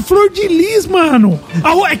problema seu é Flor de Lis, mano.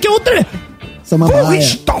 É que a outra... Von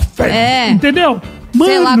Richthofen. Entendeu? Mano,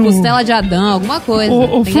 sei lá, costela de Adão, alguma coisa.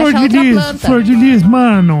 Tem Flor de Lis,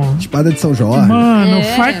 mano. Espada de São Jorge. Mano,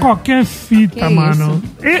 faz qualquer fita, que mano.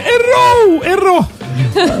 Errou.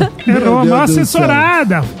 Errou, mal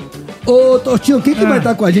assessorada. Ô, Tortinho, quem que vai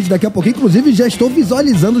estar com a gente daqui a pouquinho? Inclusive, já estou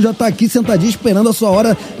visualizando, já tá aqui sentadinho esperando a sua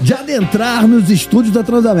hora de adentrar nos estúdios da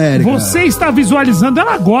Transamérica. Você está visualizando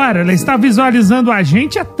ela agora, ela está visualizando a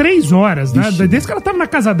gente há 3 horas, né? Desde que ela estava na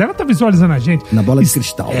casa dela, ela tá visualizando a gente. Na bola de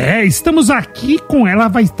cristal. Estamos aqui com ela,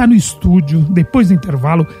 vai estar no estúdio, depois do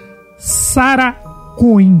intervalo, Sara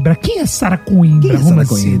Koimbra. Quem é Sara Koimbra?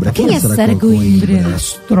 Quem é Sara Koimbra?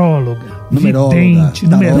 Astróloga, numeróloga, vidente,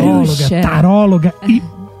 taróloga e...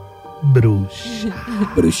 Bruxa.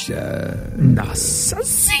 Nossa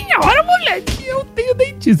senhora, moleque, eu tenho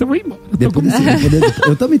dentista, eu vou embora. Eu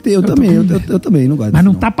também não gosto. Mas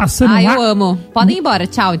não tá passando eu amo. Podem ir embora,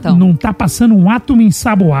 tchau então. Não tá passando um átomo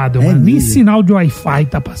ensaboado, mano. Nem sinal de Wi-Fi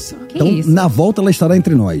tá passando. Então, na volta ela estará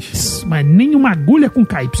entre nós. Mas nem uma agulha com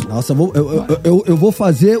KY. Nossa, eu vou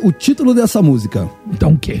fazer o título dessa música.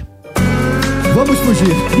 Então o quê? Vamos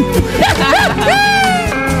fugir.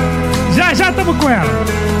 Já estamos com ela.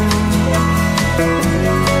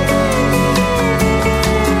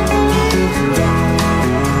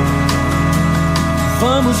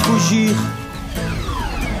 Vamos fugir.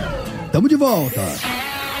 Tamo de volta.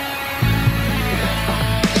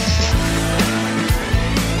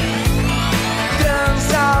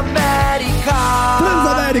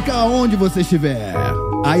 Transamérica, onde você estiver.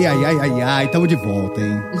 Ai, ai, ai, ai, ai, tamo de volta,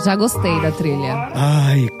 hein? Já gostei da trilha.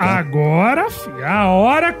 Ai, agora, a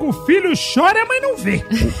hora que o filho chora e a mãe não vê.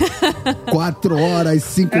 4 horas,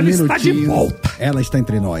 5 Ela minutinhos. está de volta. Ela está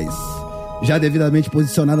entre nós. Já devidamente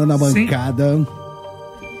posicionada na bancada.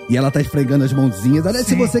 E ela tá esfregando as mãozinhas. Aliás,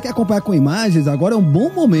 se você quer acompanhar com imagens, agora é um bom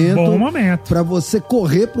momento. Pra você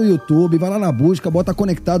correr pro YouTube, vai lá na busca, bota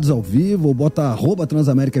Conectados ao vivo, ou bota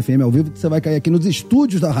 @Transamérica FM ao vivo, que você vai cair aqui nos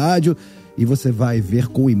estúdios da rádio e você vai ver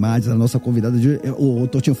com imagens a nossa convidada de... Ô,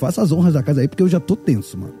 Tortinho, faça as honras da casa aí, porque eu já tô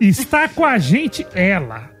tenso, mano. Está com a gente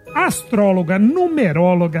ela, astróloga,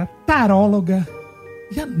 numeróloga, taróloga.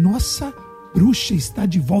 E a nossa bruxa está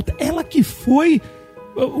de volta. Ela que foi...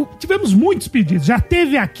 Tivemos muitos pedidos, já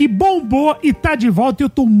teve aqui, bombou e tá de volta. E eu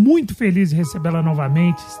tô muito feliz de recebê-la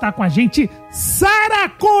novamente. Está com a gente Sara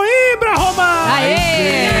Koimbra, Romão!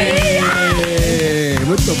 Aê!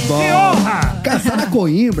 Muito bom! Que honra! Cara, Sara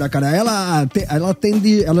Koimbra, cara, ela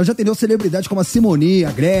já atendeu celebridades como a Simone,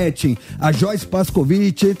 a Gretchen, a Joyce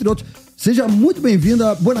Pascovitch, entre outros. Seja muito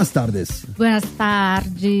bem-vinda, buenas tardes. Buenas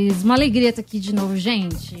tardes, uma alegria estar aqui de novo,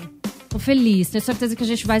 gente. Tô feliz, tenho certeza que a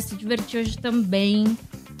gente vai se divertir hoje também.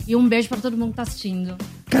 E um beijo pra todo mundo que tá assistindo.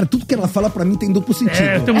 Cara, tudo que ela fala pra mim tem duplo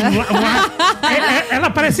sentido. Ela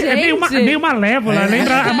parece meio malévola,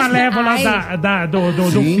 lembra a malévola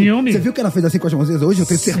do filme. Você viu que ela fez assim com as mãozinhas hoje? Eu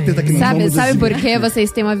tenho certeza que não vamos Sabe por quê?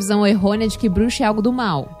 Vocês têm uma visão errônea de que bruxa é algo do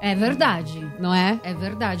mal. É verdade. Não é? É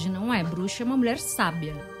verdade, não é. Bruxa é uma mulher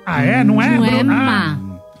sábia. Ah, é? Não é? Não é má.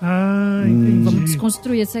 Entendi. Vamos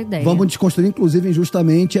desconstruir essa ideia. Vamos desconstruir, inclusive,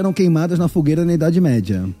 injustamente, eram queimadas na fogueira na Idade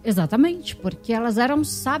Média. Exatamente, porque elas eram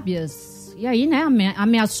sábias. E aí, né,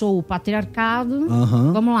 ameaçou o patriarcado.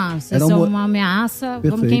 Vamos lá, vocês são uma ameaça,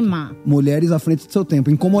 Perfeito. vamos queimar. Mulheres à frente do seu tempo,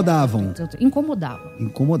 incomodavam.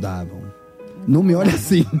 Incomodavam. Não me olha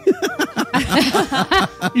assim.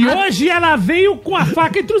 E hoje ela veio com a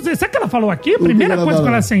faca entre os dentes. Sabe o que ela falou aqui? A primeira coisa que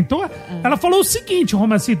ela sentou, ela falou o seguinte,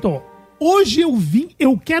 Romacito. Hoje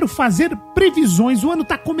eu quero fazer previsões. O ano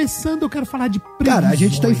tá começando, eu quero falar de previsões. Cara, a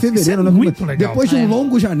gente tá em fevereiro, né? Muito legal. Depois de um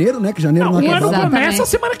longo janeiro, né? Que janeiro não acabava. O ano começa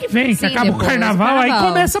semana que vem, que acaba o carnaval, aí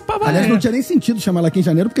começa pra valer. Aliás, não tinha nem sentido chamar ela aqui em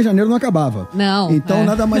janeiro, porque janeiro não acabava. Não. Então,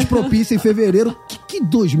 nada mais propício em fevereiro. O que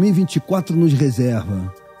 2024 nos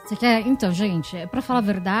reserva? Você quer... Então, gente, é pra falar a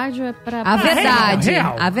verdade ou é pra... A verdade.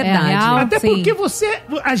 Real. A verdade. Real, até sim. porque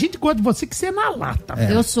a gente gosta de você que você é na lata.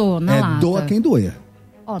 Eu sou na lata. Doa quem doer.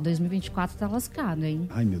 2024 tá lascado, hein?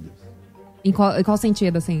 Ai, meu Deus. Em qual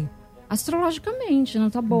sentido, assim? Astrologicamente, não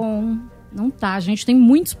tá bom. Não tá. A gente tem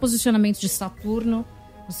muitos posicionamentos de Saturno.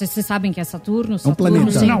 Vocês sabem que é Saturno? É um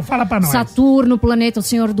planeta. Sim. Não, fala pra nós. Saturno, planeta, o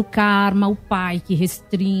senhor do karma, o pai que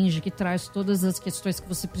restringe, que traz todas as questões que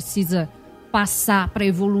você precisa passar pra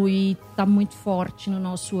evoluir. Tá muito forte no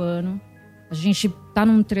nosso ano. A gente tá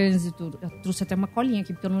num trânsito... Eu trouxe até uma colinha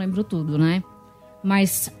aqui, porque eu não lembro tudo, né?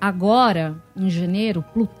 Mas agora, em janeiro,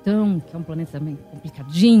 Plutão, que é um planeta também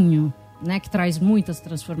complicadinho, né, que traz muitas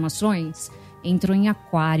transformações, entrou em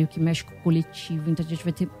Aquário, que mexe com o coletivo. Então a gente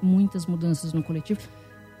vai ter muitas mudanças no coletivo.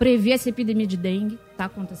 Prever essa epidemia de dengue. Tá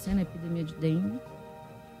acontecendo a epidemia de dengue.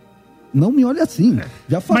 Não me olha assim.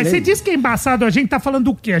 Já falei. Mas você disse que é embaçado. A gente tá falando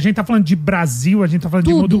do quê? A gente tá falando de Brasil, a gente tá falando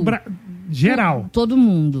de mundo geral. Todo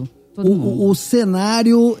mundo. O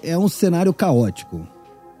cenário é um cenário caótico.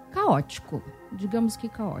 Caótico. Digamos que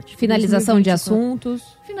caótico. Finalização de assuntos.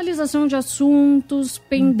 Finalização de assuntos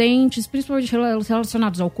pendentes, principalmente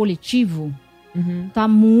relacionados ao coletivo. Tá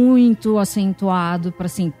muito acentuado para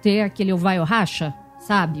assim, ter aquele ou vai ou racha,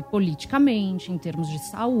 sabe? Politicamente, em termos de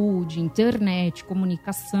saúde, internet,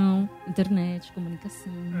 comunicação.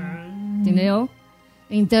 Entendeu?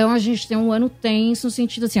 Então a gente tem um ano tenso no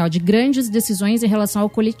sentido assim, ó, de grandes decisões em relação ao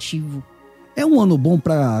coletivo. É um ano bom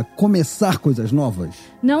pra começar coisas novas?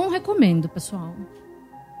 Não recomendo, pessoal.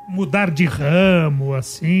 Mudar de ramo,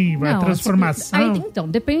 assim, a transformação. Aí, então,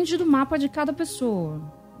 depende do mapa de cada pessoa,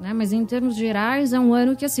 né? Mas em termos gerais, é um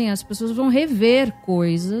ano que assim, as pessoas vão rever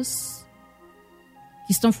coisas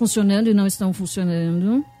que estão funcionando e não estão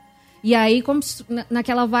funcionando. E aí, como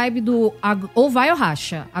naquela vibe do ou vai ou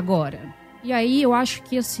racha agora. E aí, eu acho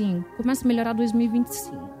que assim, começa a melhorar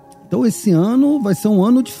 2025. Então esse ano vai ser um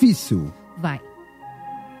ano difícil. Vai.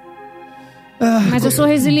 Mas eu sou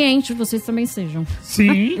resiliente, vocês também sejam.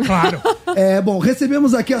 Sim, claro. Bom,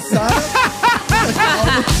 recebemos aqui a Sara.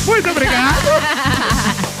 Muito obrigado.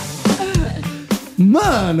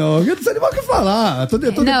 Mano, eu não sei nem mais o que falar. Tô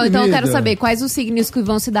então eu quero saber quais os signos que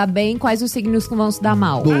vão se dar bem, quais os signos que vão se dar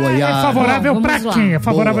mal. Boa, é favorável pra quem? É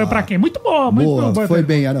favorável pra quem? Muito boa, muito boa. Foi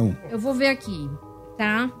bem, Arão. Eu vou ver aqui,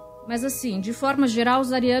 tá? Mas assim, de forma geral,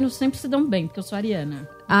 os arianos sempre se dão bem, porque eu sou ariana.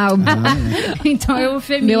 Então eu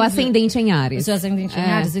feminizo. Meu ascendente em Áries. Seu ascendente em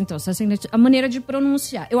Áries, então. Seu ascendente... A maneira de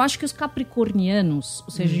pronunciar. Eu acho que os capricornianos,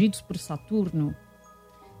 os regidos por Saturno,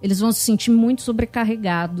 eles vão se sentir muito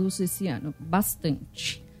sobrecarregados esse ano.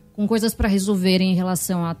 Bastante. Com coisas para resolverem em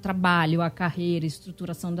relação a trabalho, a carreira,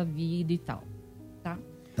 estruturação da vida e tal.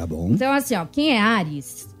 Tá bom. Então, assim, ó, quem é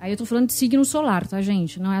Áries... Aí eu tô falando de signo solar, tá,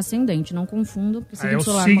 gente? Não é ascendente, não confundam. Porque signo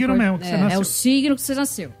solar é o signo mesmo que você nasceu. É o signo que você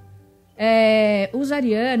nasceu. Os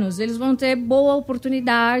arianos, eles vão ter boa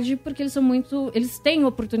oportunidade, porque eles são muito... Eles têm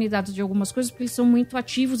oportunidades de algumas coisas, porque eles são muito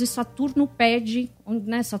ativos e Saturno pede,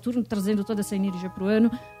 né? Saturno trazendo toda essa energia pro ano,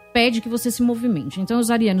 pede que você se movimente. Então,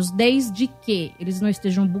 os arianos, desde que eles não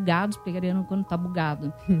estejam bugados, porque ariano quando tá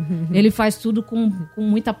bugado, ele faz tudo com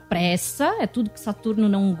muita pressa, é tudo que Saturno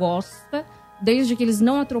não gosta, desde que eles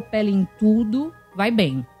não atropelem tudo, vai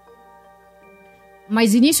bem.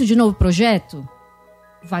 Mas início de novo projeto,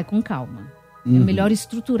 vai com calma. É melhor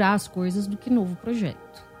estruturar as coisas do que novo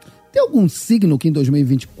projeto. Tem algum signo que em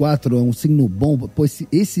 2024 é um signo bom? Pois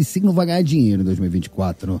esse signo vai ganhar dinheiro em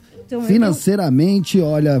 2024. Então, financeiramente,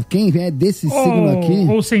 olha, quem é desse signo aqui...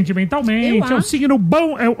 Ou sentimentalmente, é um signo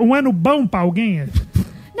bom, é um ano bom pra alguém?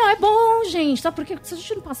 Não, é bom, gente, tá? Porque se a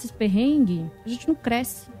gente não passa esse perrengue, a gente não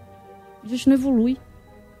cresce, a gente não evolui.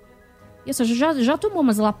 E assim, já tomou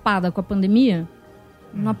umas lapadas com a pandemia,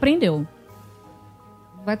 não aprendeu.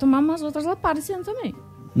 Vai tomar umas outras lapadas esse ano também.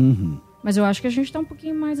 Mas eu acho que a gente tá um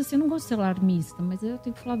pouquinho mais assim, eu não gosto de ser alarmista, mas eu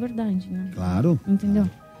tenho que falar a verdade, né? Claro. Entendeu?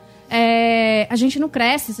 A gente não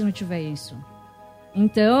cresce se não tiver isso.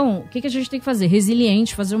 Então, o que a gente tem que fazer?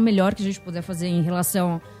 Resiliente, fazer o melhor que a gente puder fazer em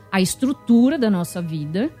relação à estrutura da nossa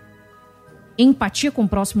vida. Empatia com o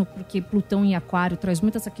próximo, porque Plutão em Aquário traz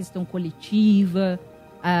muito essa questão coletiva.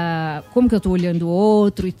 Como que eu tô olhando o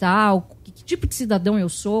outro e tal. Que tipo de cidadão eu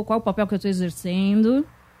sou, qual é o papel que eu tô exercendo.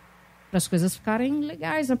 Para as coisas ficarem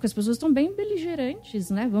legais, né? Porque as pessoas estão bem beligerantes,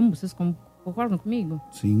 né? Vocês concordam comigo?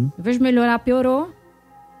 Sim. Eu vejo melhorar, piorou.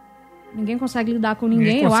 Ninguém consegue lidar com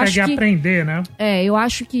ninguém. Ninguém consegue aprender, né? Eu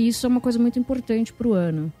acho que isso é uma coisa muito importante pro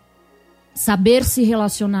ano. Saber se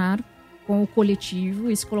relacionar com o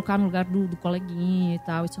coletivo e se colocar no lugar do coleguinha e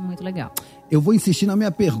tal, isso é muito legal. Eu vou insistir na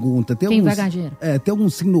minha pergunta. Quem vai ganhar dinheiro? Tem algum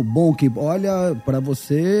signo bom que, olha, para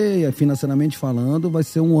você, financeiramente falando, vai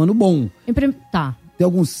ser um ano bom? Tá. Tem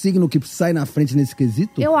algum signo que sai na frente nesse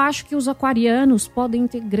quesito? Eu acho que os aquarianos podem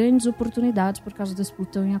ter grandes oportunidades por causa desse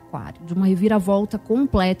Plutão em Aquário. De uma reviravolta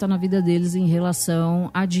completa na vida deles em relação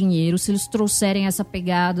a dinheiro. Se eles trouxerem essa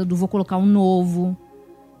pegada do vou colocar um novo,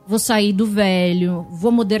 vou sair do velho,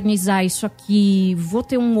 vou modernizar isso aqui, vou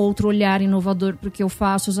ter um outro olhar inovador pro que eu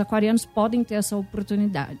faço. Os aquarianos podem ter essa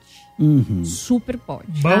oportunidade. Super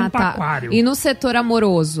pode. Bom pra Aquário. E no setor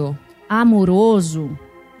amoroso? Amoroso...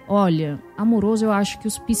 Olha, amoroso, eu acho que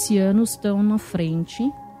os piscianos estão na frente,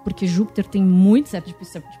 porque Júpiter tem muito certo de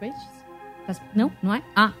peixes. Não? Não é?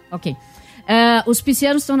 Ok. Os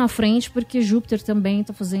piscianos estão na frente porque Júpiter também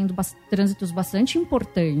está fazendo trânsitos bastante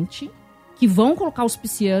importantes, que vão colocar os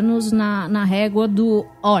piscianos na régua do,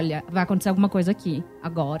 olha, vai acontecer alguma coisa aqui,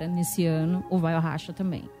 agora, nesse ano, ou vai a racha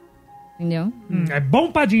também. Entendeu? É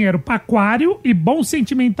bom para dinheiro, para Aquário, e bom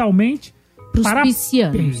sentimentalmente para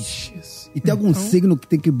piscianos. Peixes. E tem algum signo que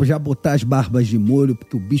tem que já botar as barbas de molho,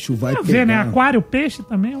 porque o bicho vai pegar? Ver, né? Aquário, peixe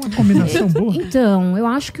também é uma combinação boa. Então, eu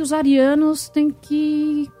acho que os arianos têm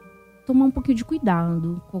que tomar um pouquinho de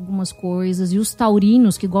cuidado com algumas coisas. E os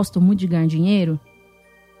taurinos, que gostam muito de ganhar dinheiro,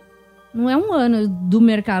 não é um ano do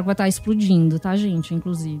mercado que vai estar explodindo, tá, gente?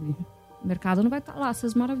 Inclusive. O mercado não vai estar lá,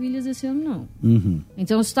 essas maravilhas esse ano, não.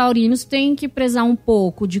 Então, os taurinos têm que prezar um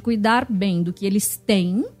pouco de cuidar bem do que eles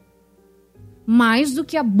têm, mais do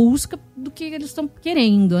que a busca do que eles estão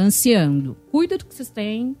querendo, ansiando. Cuida do que vocês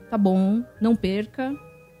têm, tá bom, não perca.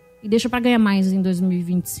 E deixa pra ganhar mais em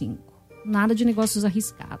 2025. Nada de negócios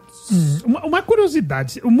arriscados. Uma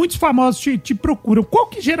curiosidade, muitos famosos te procuram. Qual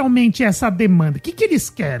que geralmente é essa demanda? O que eles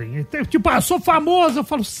querem? Tipo, sou famoso, eu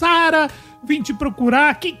falo, Sara, vim te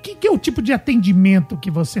procurar. Que é o tipo de atendimento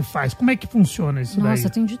que você faz? Como é que funciona isso daí? Nossa,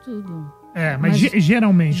 tem de tudo. Mas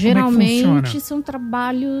geralmente, como é que funciona? São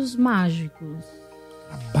trabalhos mágicos.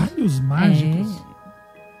 Trabalhos mágicos?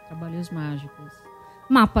 Trabalhos mágicos.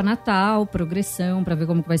 Mapa natal, progressão, pra ver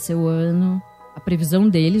como que vai ser o ano. A previsão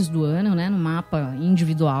deles do ano, né? No mapa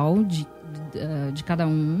individual de cada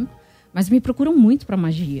um. Mas me procuram muito pra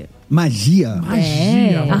magia. Magia?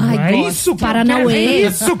 Magia. Ai, isso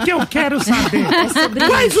que eu quero saber.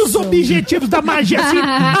 Quais os objetivos da magia?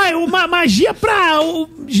 Assim, uma magia pra...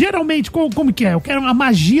 geralmente, como que é? Eu quero uma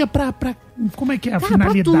magia pra Como é que é a Cara,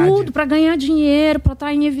 finalidade? pra tudo, pra ganhar dinheiro, pra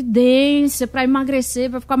estar em evidência, pra emagrecer,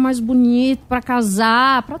 pra ficar mais bonito, pra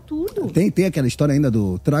casar, pra tudo. Tem aquela história ainda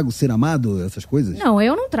do trago ser amado, essas coisas? Não,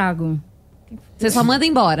 eu não trago. Você só manda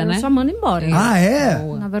embora, né? Eu só mando embora. Ah, é?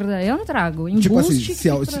 Na verdade, eu não trago. Tipo assim,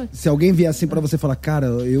 Embuste se alguém vier assim pra você falar, cara,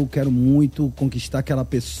 eu quero muito conquistar aquela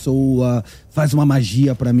pessoa, faz uma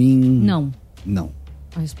magia pra mim. Não. Não.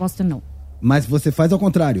 A resposta é não. Mas você faz ao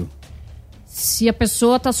contrário. Se a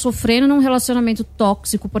pessoa tá sofrendo num relacionamento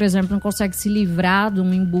tóxico, por exemplo, não consegue se livrar de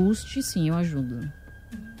um embuste, sim, eu ajudo.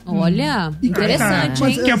 Olha, interessante,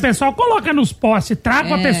 hein? Que o pessoal coloca nos posts,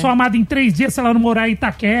 traga a pessoa amada em 3 dias se ela não morar em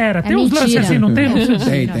Itaquera. Tem uns lances assim, não tem?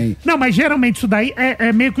 Tem. Não, mas geralmente isso daí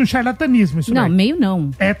é meio que um charlatanismo. Isso Não, daí. meio não.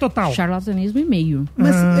 É total. Charlatanismo e meio.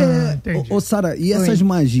 Mas, entendi. ô Sara, e essas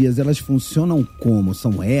magias, elas funcionam como?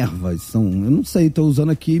 São ervas? Eu não sei, tô usando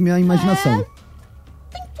aqui minha imaginação.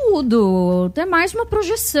 Tudo. Tem mais uma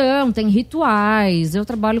projeção, tem rituais. Eu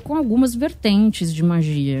trabalho com algumas vertentes de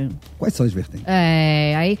magia. Quais são as vertentes?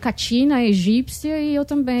 A hecatina, a egípcia, e eu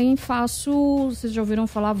também faço... Vocês já ouviram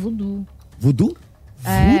falar voodoo? Voodoo?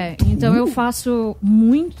 Então eu faço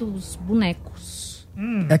muitos bonecos.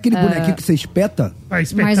 É aquele bonequinho que você espeta?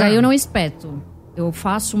 Mas aí eu não espeto. Eu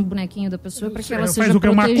faço um bonequinho da pessoa para que ela seja faz o quê?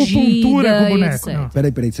 Uma acupuntura com o boneco?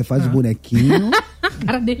 Peraí, você faz o bonequinho... A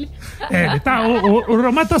cara dele. Ele tá, o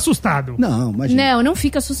Romano tá assustado. Não, imagina. Não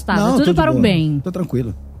fica assustado. Não, Tudo para boa. o bem. Tô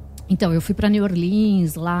tranquilo. Então, eu fui para New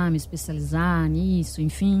Orleans lá, me especializar nisso,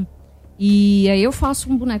 enfim. E aí eu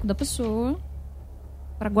faço um boneco da pessoa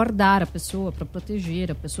para guardar a pessoa, para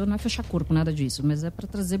proteger a pessoa. Não é fechar corpo, nada disso, mas é para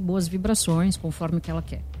trazer boas vibrações conforme que ela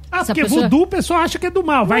quer. Porque voodoo o pessoal acha que é do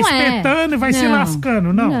mal. Vai espetando e vai se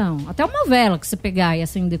lascando, não? Não, até uma vela que você pegar e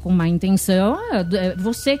acender com má intenção, é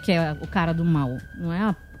você que é o cara do mal. Não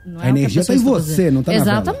é a energia tá em você, não tá na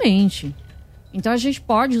vela. Exatamente. Então a gente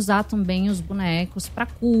pode usar também os bonecos para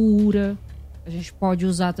cura. A gente pode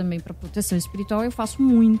usar também para proteção espiritual. Eu faço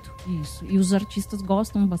muito isso. E os artistas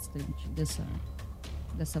gostam bastante dessa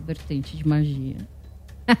vertente de magia.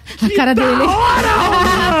 A cara dele.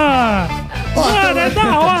 Mano, é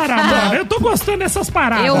da hora, mano. Eu tô gostando dessas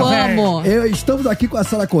paradas. Eu amo. Estamos aqui com a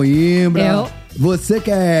Sara Koimbra. Você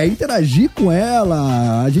quer interagir com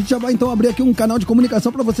ela? A gente já vai então abrir aqui um canal de comunicação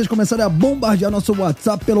para vocês começarem a bombardear nosso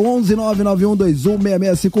WhatsApp pelo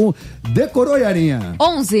 11991216651. Decorou, Yarinha?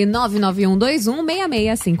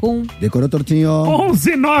 11991216651. Decorou, Tortinho?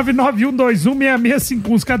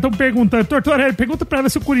 11991216651. Os caras estão perguntando. Tortorelli, pergunta pra ela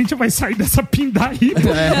se o Corinthians vai sair dessa pindaíba.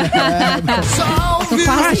 Tô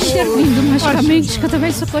quase intervindo magicamente, que eu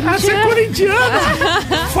também sou corintiana. Você é corintiana?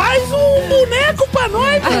 Faz um boneco pra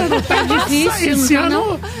nós, mano. Tá difícil. Esse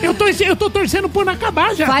ano eu tô torcendo por não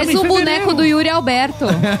acabar já. Faz um boneco do Yuri Alberto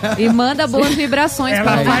e manda boas vibrações pra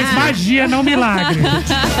lá. Ela faz magia, não milagre.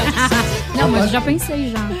 Não, mas eu já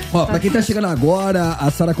pensei já. Ó, pra quem tá chegando agora,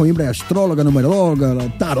 a Sara Koimbra é astróloga,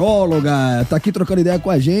 numeróloga, taróloga, tá aqui trocando ideia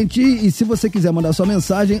com a gente. E se você quiser mandar sua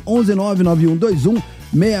mensagem,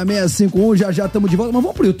 11991216651. Já estamos de volta. Mas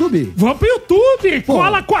vamos pro YouTube? Vamos pro YouTube.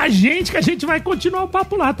 Cola com a gente que a gente vai continuar o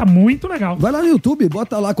papo lá. Tá muito legal. Vai lá no YouTube,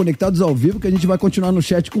 bota lá Conectados ao Vivo que a gente vai continuar no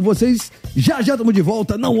chat com vocês. Já estamos de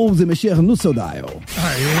volta. Não ouse mexer no seu dial.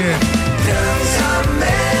 Aê.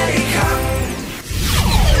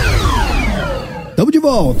 Estamos de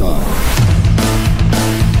volta.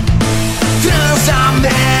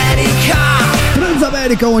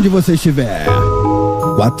 Transamérica, onde você estiver.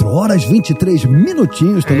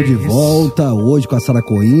 4h23, estamos de volta hoje com a Sara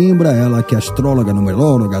Koimbra, ela que é astróloga,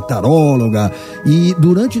 numeróloga, taróloga. E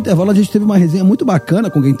durante o intervalo a gente teve uma resenha muito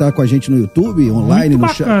bacana com quem tá com a gente no YouTube, online, muito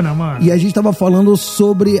no chat. Bacana, mano. E a gente tava falando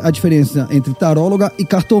sobre a diferença entre taróloga e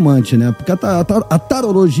cartomante, né? Porque a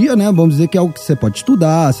tarologia, né, vamos dizer que é algo que você pode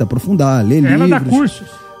estudar, se aprofundar, ler livros. Ela dá cursos.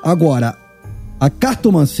 Agora, a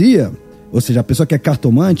cartomancia, ou seja, a pessoa que é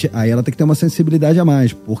cartomante, aí ela tem que ter uma sensibilidade a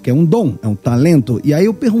mais, porque é um dom, é um talento. E aí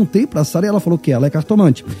eu perguntei pra Sara e ela falou que ela é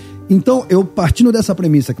cartomante. Então, eu partindo dessa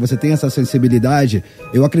premissa que você tem essa sensibilidade,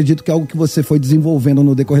 eu acredito que é algo que você foi desenvolvendo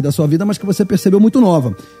no decorrer da sua vida, mas que você percebeu muito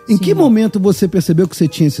nova. Em que momento você percebeu que você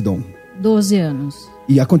tinha esse dom? 12 anos.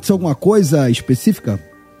 E aconteceu alguma coisa específica?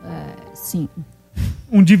 Sim.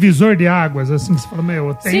 Um divisor de águas, assim, que você falou,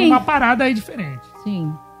 meu, tem uma parada aí diferente. Sim.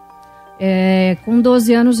 Com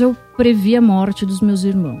 12 anos eu previ a morte dos meus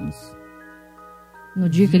irmãos. No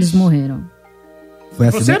dia que eles morreram.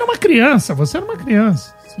 Você era uma criança.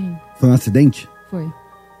 Sim. Foi um acidente? Foi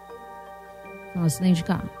um acidente de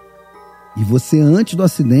carro. E você, antes do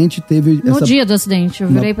acidente, teve No dia do acidente, eu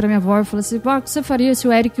virei pra minha avó e falei assim, o que você faria se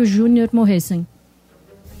o Eric e o Júnior morressem?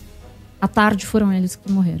 À tarde foram eles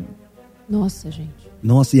que morreram. Nossa, gente.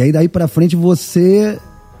 Nossa, e aí daí pra frente você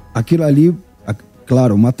aquilo ali,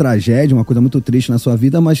 claro, uma tragédia, uma coisa muito triste na sua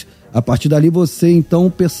vida, mas a partir dali você então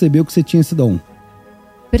percebeu que você tinha esse dom.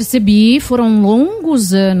 Percebi, foram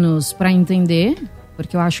longos anos para entender,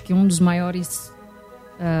 porque eu acho que uma das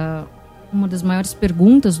maiores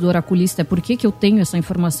perguntas do oraculista é por que eu tenho essa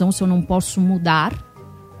informação se eu não posso mudar?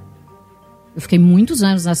 Eu fiquei muitos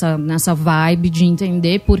anos nessa vibe de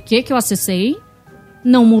entender por que eu acessei,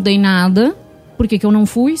 não mudei nada, por que eu não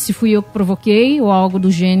fui, se fui eu que provoquei ou algo do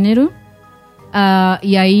gênero.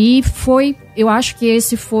 E aí eu acho que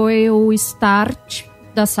esse foi o start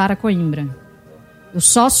da Sara Koimbra. Eu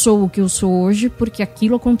só sou o que eu sou hoje porque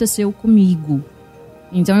aquilo aconteceu comigo.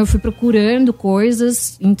 Então eu fui procurando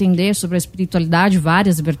coisas, entender sobre a espiritualidade,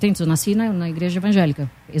 várias vertentes. Eu nasci na igreja evangélica,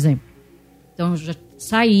 por exemplo. Então eu já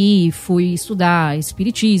saí, fui estudar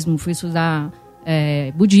espiritismo, fui estudar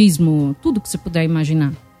budismo, tudo que você puder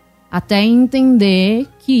imaginar. Até entender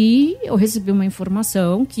que eu recebi uma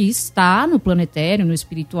informação que está no planetário, no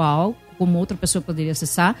espiritual, como outra pessoa poderia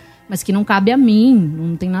acessar, mas que não cabe a mim,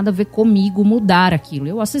 não tem nada a ver comigo mudar aquilo.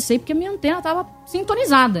 Eu acessei porque a minha antena estava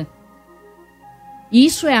sintonizada.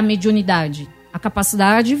 Isso é a mediunidade, a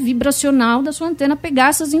capacidade vibracional da sua antena pegar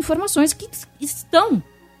essas informações que estão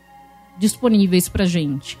disponíveis pra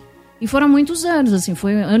gente. E foram muitos anos, assim,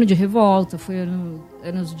 foi ano de revolta, foi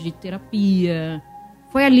anos de terapia.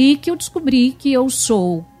 Foi ali que eu descobri que eu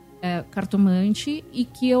sou cartomante e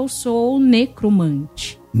que eu sou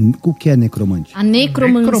necromante. O que é necromante? A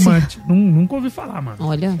necromancia... Necromante. Nunca ouvi falar, mano.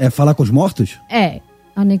 Olha. É falar com os mortos?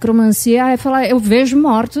 A necromancia é falar, eu vejo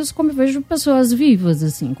mortos como eu vejo pessoas vivas,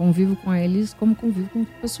 assim. Convivo com eles como convivo com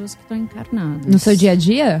pessoas que estão encarnadas. No seu dia a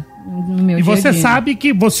dia? No meu e dia a dia. Você sabe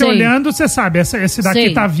que, você olhando, você sabe, esse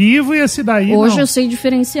daqui tá vivo e esse daí Hoje não. eu sei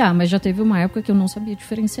diferenciar, mas já teve uma época que eu não sabia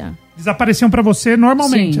diferenciar. Desapareciam pra você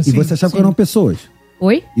normalmente, assim. E você achava que eram pessoas?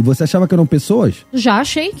 Oi? E você achava que eram pessoas? Já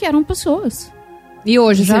achei que eram pessoas. E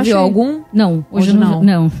hoje, já você viu algum? Não, hoje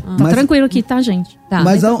não. Tá tranquilo aqui, tá, gente? Tá.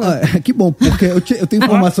 Mas que bom, porque eu tenho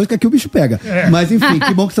informações que aqui o bicho pega. Mas enfim,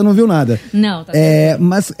 que bom que você não viu nada. Não, tá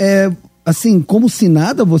mas, assim, como se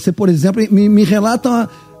nada, você, por exemplo, me relata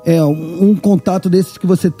um contato desses que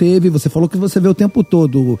você teve. Você falou que você vê o tempo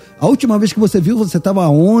todo. A última vez que você viu, você estava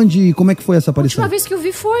aonde? E como é que foi essa aparição? A última vez que eu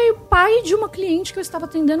vi foi o pai de uma cliente que eu estava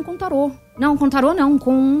atendendo com tarô. Não, com tarô não,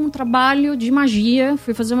 com um trabalho de magia.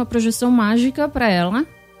 Fui fazer uma projeção mágica pra ela.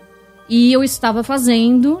 E eu estava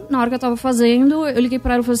fazendo, na hora que eu estava fazendo, eu liguei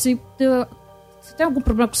pra ela e falei assim, você tem algum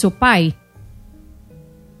problema com seu pai?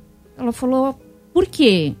 Ela falou, por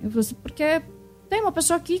quê? Eu falei assim, porque tem uma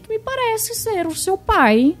pessoa aqui que me parece ser o seu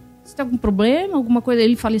pai. Você tem algum problema, alguma coisa?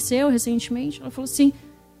 Ele faleceu recentemente? Ela falou assim,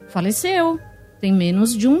 faleceu, tem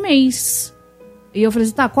menos de um mês. E eu falei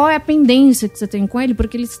assim, tá, qual é a pendência que você tem com ele?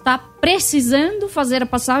 Porque ele está precisando fazer a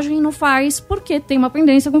passagem e não faz, porque tem uma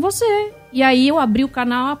pendência com você. E aí eu abri o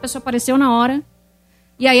canal, a pessoa apareceu na hora.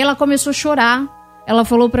 E aí ela começou a chorar. Ela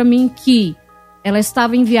falou pra mim que ela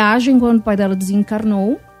estava em viagem quando o pai dela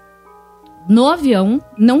desencarnou. No avião,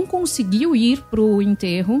 não conseguiu ir pro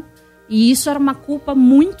enterro. E isso era uma culpa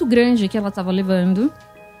muito grande que ela estava levando.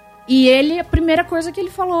 E ele, a primeira coisa que ele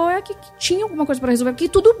falou é que tinha alguma coisa para resolver. Que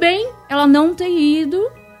tudo bem ela não ter ido.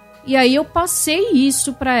 E aí eu passei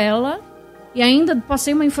isso para ela. E ainda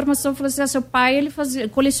passei uma informação, falei assim, seu pai, ele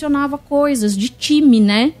colecionava coisas de time,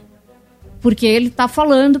 né? Porque ele tá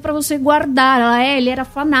falando pra você guardar. Ele era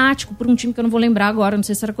fanático por um time que eu não vou lembrar agora, não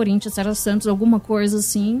sei se era Corinthians, se era Santos, alguma coisa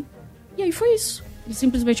assim. E aí foi isso. Ele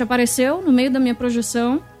simplesmente apareceu no meio da minha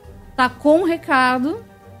projeção, tá com um recado.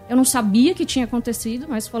 Eu não sabia que tinha acontecido,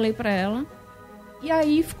 mas falei pra ela. E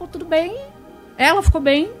aí ficou tudo bem. Ela ficou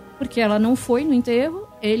bem, porque ela não foi no enterro,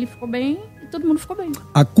 ele ficou bem. Todo mundo ficou bem.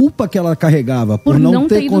 A culpa que ela carregava por não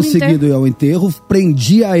ter conseguido ir ao enterro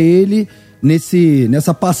prendia ele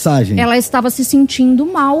nessa passagem. Ela estava se sentindo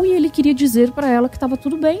mal e ele queria dizer pra ela que estava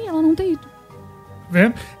tudo bem, ela não ter ido.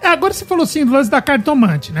 Agora você falou assim do lance da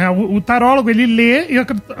cartomante, né? O tarólogo, ele lê e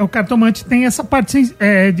o cartomante tem essa parte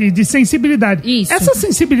de sensibilidade. Isso. Essa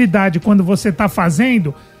sensibilidade, quando você tá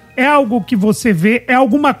fazendo, é algo que você vê, é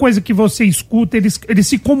alguma coisa que você escuta, eles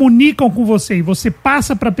se comunicam com você e você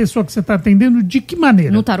passa pra pessoa que você tá atendendo, de que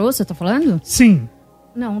maneira? No tarô, você tá falando? Sim.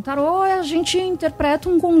 Não, o tarô a gente interpreta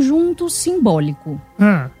um conjunto simbólico.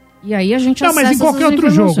 E aí a gente acessa. Não, mas em qualquer outro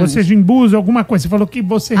jogo, ou seja, em búzio, alguma coisa. Você falou que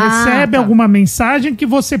você recebe alguma mensagem que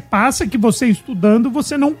você passa, que você estudando,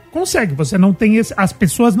 você não consegue. Você não tem as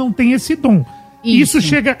pessoas não têm esse dom. Isso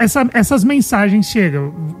chega, essas mensagens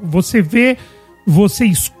chegam. Você vê, você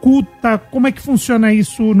escuta. Como é que funciona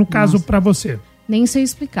isso no caso pra você? Nem sei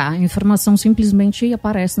explicar. A informação simplesmente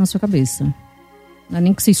aparece na sua cabeça. Não é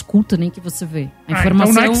nem que você escuta, nem que você vê. A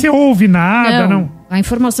informação... Então não é que você ouve nada, não. A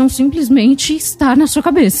informação simplesmente está na sua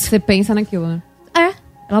cabeça. Você pensa naquilo, né?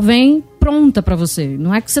 Ela vem pronta pra você.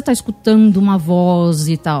 Não é que você tá escutando uma voz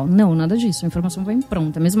e tal. Não, nada disso. A informação vem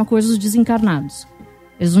pronta. A mesma coisa os desencarnados.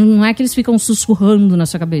 Não é que eles ficam sussurrando na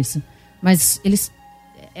sua cabeça. Mas eles...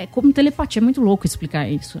 É como telepatia. É muito louco explicar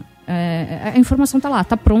isso. A informação tá lá.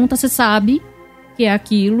 Tá pronta, você sabe que é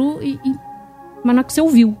aquilo. Mas não é que você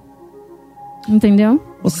ouviu. Entendeu?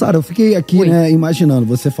 Ô, Sara, eu fiquei aqui, né, imaginando.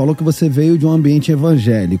 Você falou que você veio de um ambiente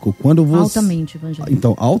evangélico. Quando você... Altamente evangélico.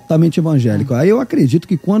 Então, altamente evangélico. Aí eu acredito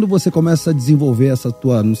que quando você começa a desenvolver essa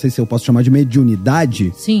tua, não sei se eu posso chamar de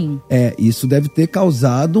mediunidade. Sim. Isso deve ter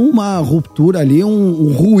causado uma ruptura ali,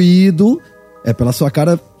 um ruído. Pela sua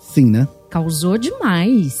cara, sim, né? Causou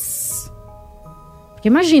demais. Porque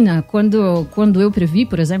imagina, quando eu previ,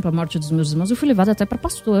 por exemplo, a morte dos meus irmãos, eu fui levada até para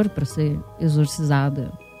pastor para ser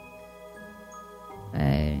exorcizada.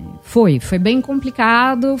 Foi bem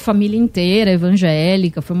complicado, família inteira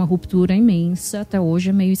evangélica, foi uma ruptura imensa, até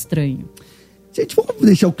hoje é meio estranho. Gente, vamos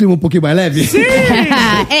deixar o clima um pouquinho mais leve? Sim!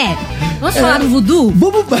 Vamos falar do voodoo?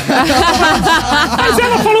 Vamos. Mas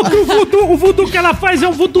ela falou que o voodoo que ela faz é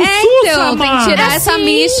um voodoo sussa, então, tem que tirar essa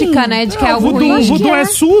mística, né, de que é algo ruim. O voodoo é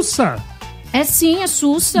sussa. Sim, é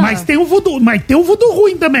sussa. Mas tem o voodoo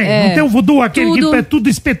ruim também. Não tem o voodoo aquele que é tudo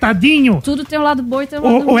espetadinho? Tudo tem o lado bom e tem o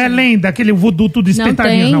lado ruim. Ou é lenda, aquele voodoo tudo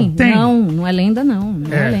espetadinho? Não tem. Não é lenda, não.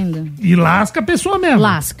 Não é lenda. E lasca a pessoa mesmo.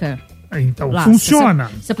 Lasca. Então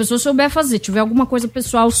funciona. Se a pessoa souber fazer, tiver alguma coisa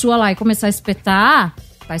pessoal sua lá e começar a espetar,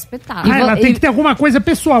 tá espetado. Ela tem que ter alguma coisa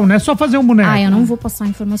pessoal, não é só fazer um boneco. Eu não vou passar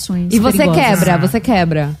informações. E você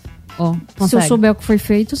quebra. Se eu souber o que foi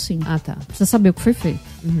feito, sim. Tá. Precisa saber o que foi feito.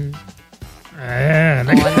 Uhum.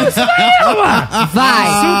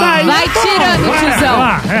 Vai tirando, tiozão.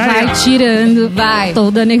 Vai tirando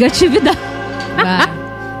toda a negatividade.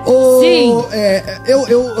 Sim.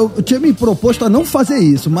 Eu tinha me proposto a não fazer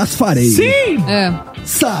isso, mas farei. Sim!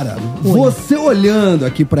 Sara, você olhando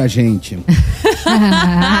aqui pra gente.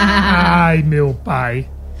 Ai, meu pai.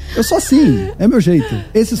 Eu sou assim, é meu jeito.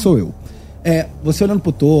 Esse sou eu. Você olhando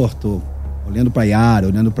pro torto, olhando pra Yara,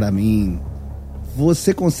 olhando pra mim.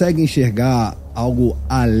 Você consegue enxergar algo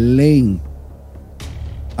além,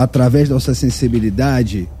 através da sua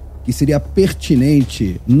sensibilidade, que seria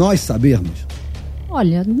pertinente nós sabermos?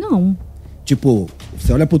 Olha, não. Tipo,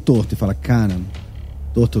 você olha pro torto e fala, cara,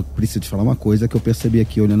 torto, preciso te falar uma coisa que eu percebi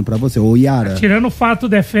aqui olhando pra você. Ô, Yara. Tirando o fato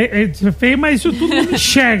de ser feio, mas isso tudo não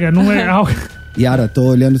enxerga, não é algo... Yara,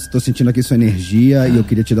 tô sentindo aqui sua energia e eu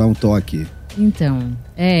queria te dar um toque. Então,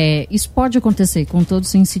 isso pode acontecer com todo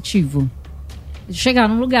sensitivo. Chegar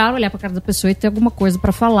num lugar, olhar pra cara da pessoa e ter alguma coisa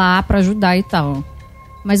pra falar, pra ajudar e tal.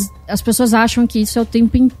 Mas as pessoas acham que isso é o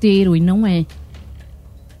tempo inteiro e não é.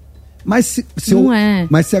 Mas não é.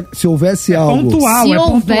 Mas se houvesse algo... Pontual, se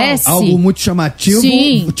houvesse... Algo muito chamativo...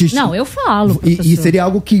 Sim. Não, eu falo. E seria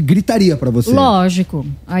algo que gritaria pra você. Lógico.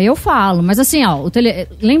 Aí eu falo. Mas assim,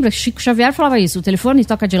 lembra que Chico Xavier falava isso? O telefone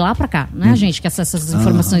toca de lá pra cá. Não é a gente que acessa essas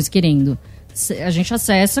informações querendo. A gente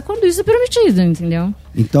acessa quando isso é permitido, entendeu?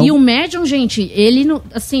 Então... E o médium, gente, ele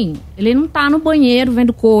não tá no banheiro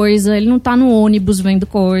vendo coisa, ele não tá no ônibus vendo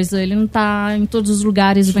coisa, ele não tá em todos os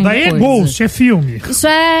lugares vendo coisa. Isso daí é ghost, é filme. Isso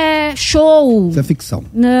é show. Isso é ficção.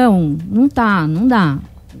 Não dá.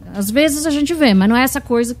 Às vezes a gente vê, mas não é essa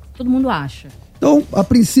coisa que todo mundo acha. Então, a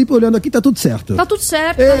princípio, olhando aqui, tá tudo certo. Tá tudo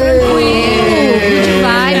certo, tá tranquilo.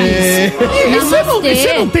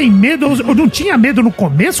 Você não tem medo, ou não tinha medo no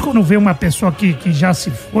começo, quando vê uma pessoa que já se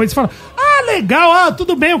foi, você fala, legal,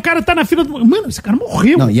 tudo bem, o cara tá na fila do... Mano, esse cara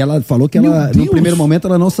morreu. Não, e ela falou que no primeiro momento,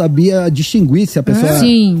 ela não sabia distinguir se a pessoa...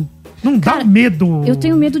 Sim. Não dá medo. Eu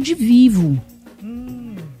tenho medo de vivo.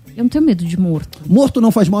 Eu não tenho medo de morto. Morto não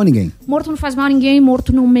faz mal a ninguém. Morto não faz mal a ninguém,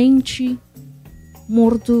 morto não mente...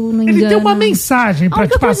 Morto não engana. Ele tem uma mensagem pra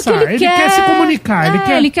te passar. Ele quer se comunicar.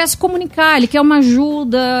 Ele quer se comunicar, ele quer uma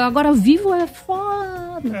ajuda. Agora, vivo é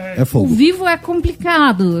foda. É fogo. O vivo é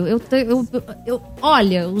complicado.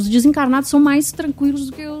 Olha, os desencarnados são mais tranquilos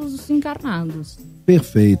do que os encarnados.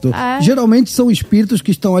 Perfeito. Geralmente são espíritos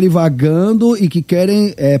que estão ali vagando e que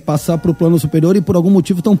querem passar pro plano superior e por algum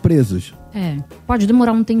motivo estão presos. Pode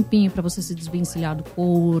demorar um tempinho pra você se desvencilhar do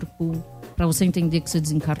corpo, pra você entender que você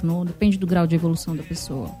desencarnou. Depende do grau de evolução da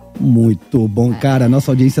pessoa. Muito bom, cara.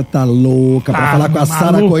 Nossa audiência tá louca pra falar com a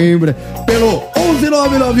Sara Koimbra pelo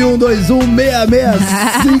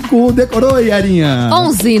 11991216651. Decorou, Yarinha?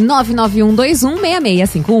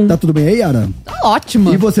 11991216651. Tá tudo bem aí, Yara? Tá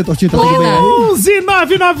ótimo. E você, Tortinho, tá tudo bem aí?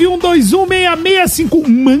 11991216651.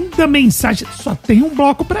 Manda mensagem. Só tem um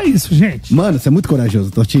bloco pra isso, gente. Mano, você é muito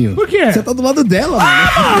corajoso, Tortinho. Por quê? Você tá do lado dela,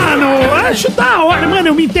 mano. Mano, eu acho da hora. Mano,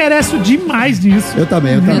 eu me interesso demais nisso. Eu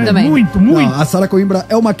também. Muito. Não, a Sara Koimbra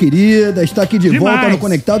é uma querida, está aqui de volta no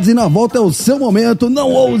Conectados e na volta é o seu momento,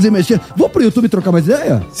 não ouse mexer. Vou pro YouTube trocar mais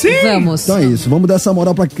ideia? Sim! Vamos. Então é isso, vamos dar essa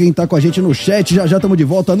moral pra quem tá com a gente no chat, já estamos de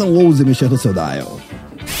volta, não ouse mexer no seu dial.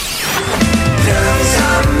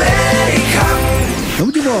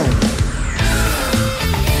 Vamos de volta.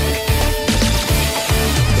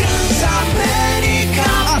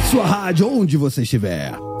 A sua rádio, onde você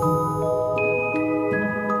estiver.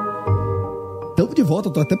 Estamos de volta,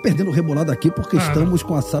 tô até perdendo o rebolado aqui porque estamos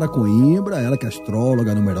com a Sara Koimbra, ela que é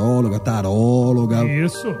astróloga, numeróloga, taróloga.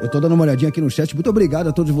 Isso. Eu tô dando uma olhadinha aqui no chat. Muito obrigado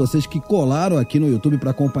a todos vocês que colaram aqui no YouTube para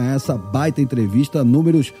acompanhar essa baita entrevista.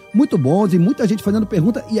 Números muito bons e muita gente fazendo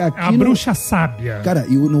pergunta. E aqui a bruxa sábia. Cara,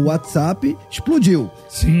 e no WhatsApp explodiu.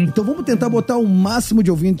 Sim. Então vamos tentar botar o máximo de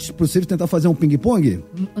ouvintes possível, tentar fazer um ping-pong?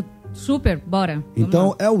 Super, bora.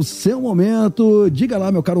 Então é o seu momento. Diga lá,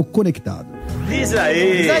 meu caro conectado. Diz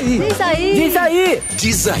aí. Diz aí. Diz aí. Diz aí.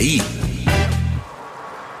 Diz aí.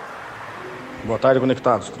 Boa tarde,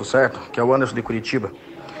 Conectados. Tudo certo? Aqui é o Anderson de Curitiba.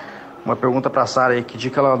 Uma pergunta pra Sara aí. Que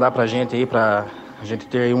dica ela dá pra gente aí, pra gente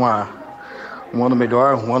ter aí um ano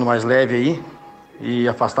melhor, um ano mais leve aí e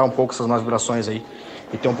afastar um pouco essas más vibrações aí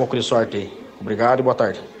e ter um pouco de sorte aí. Obrigado e boa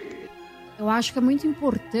tarde. Eu acho que é muito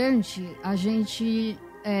importante a gente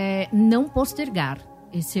não postergar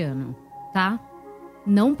esse ano, tá?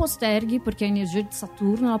 Não postergue, porque a energia de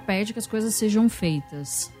Saturno, ela pede que as coisas sejam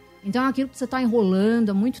feitas. Então, aquilo que você está enrolando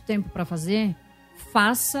há muito tempo para fazer,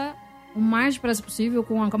 faça o mais depressa possível,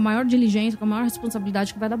 com a maior diligência, com a maior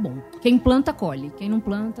responsabilidade, que vai dar bom. Quem planta, colhe. Quem não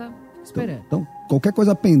planta, fica esperando. Então, qualquer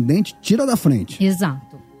coisa pendente, tira da frente.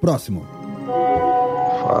 Exato. Próximo.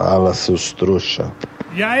 Fala, seus trouxa.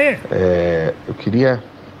 E aí? Eu queria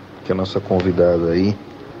que a nossa convidada aí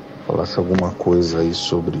falasse alguma coisa aí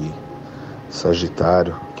sobre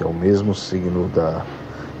Sagitário, que é o mesmo signo da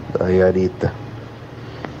Yarita.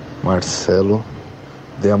 Marcelo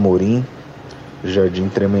de Amorim, Jardim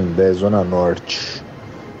Tremembé, Zona Norte.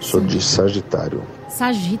 Sou de Sagitário.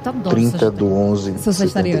 Sagita, adoro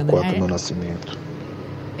 30/11/74, meu nascimento.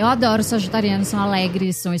 Eu adoro sagitarianos, são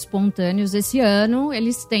alegres, são espontâneos. Esse ano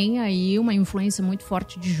eles têm aí uma influência muito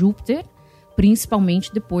forte de Júpiter,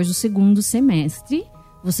 principalmente depois do segundo semestre.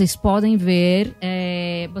 Vocês podem ver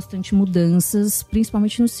bastante mudanças,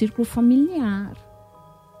 principalmente no círculo familiar.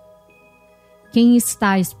 Quem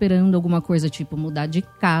está esperando alguma coisa, tipo mudar de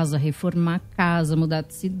casa, reformar a casa, mudar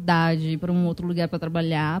de cidade, ir para um outro lugar para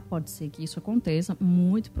trabalhar, pode ser que isso aconteça,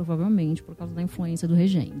 muito provavelmente por causa da influência do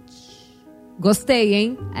regente. Gostei,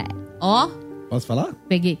 hein? Ó. Posso falar?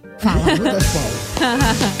 Peguei. Fala.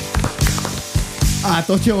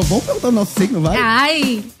 Tortinho, vamos perguntar o nosso signo, vai?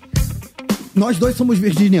 Ai! Nós dois somos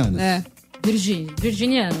virginianos.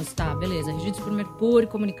 Virginianos, tá, beleza. Regidos por Mercúrio,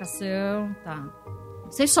 comunicação, tá.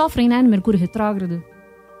 Vocês sofrem, né, no Mercúrio retrógrado?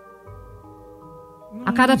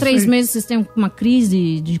 A cada 3 meses vocês têm uma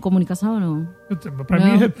crise de comunicação ou não? Pra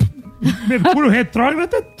mim, Mercúrio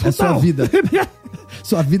retrógrado é total. É sua vida.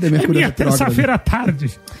 Sua vida é Mercúrio retrógrado. Terça-feira à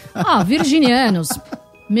tarde. Virginianos.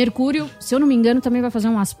 Mercúrio, se eu não me engano, também vai fazer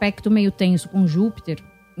um aspecto meio tenso com Júpiter,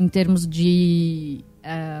 em termos de...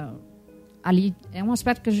 ali é um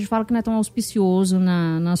aspecto que a gente fala que não é tão auspicioso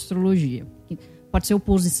na astrologia. Pode ser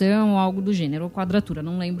oposição ou algo do gênero, ou quadratura,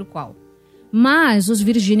 não lembro qual. Mas os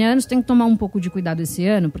virginianos têm que tomar um pouco de cuidado esse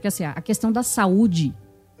ano, porque assim, a questão da saúde,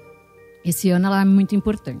 esse ano ela é muito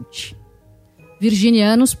importante.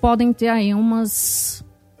 Virginianos podem ter aí umas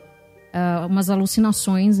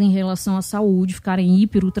alucinações em relação à saúde, ficarem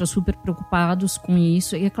hiper, ultra, super preocupados com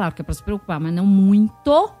isso. E é claro que é para se preocupar, mas não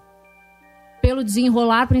muito. Pelo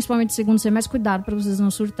desenrolar, principalmente no segundo semestre, cuidado para vocês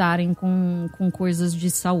não surtarem com coisas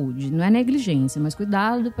de saúde. Não é negligência, mas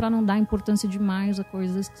cuidado para não dar importância demais a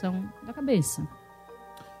coisas que são da cabeça.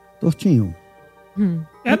 Tortinho.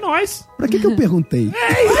 É nóis. Pra que eu perguntei?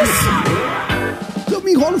 É isso. Eu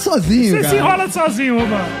me enrolo sozinho, Você cara. se enrola sozinho,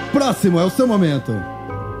 mano. Próximo, é o seu momento.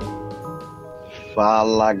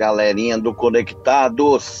 Fala, galerinha do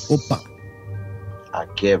Conectados. Opa.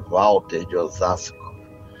 Aqui é Walter de Osasco.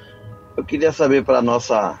 Eu queria saber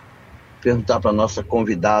perguntar para nossa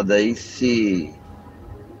convidada aí se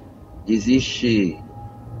existe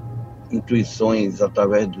intuições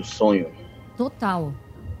através do sonho. Total.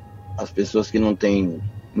 As pessoas que não têm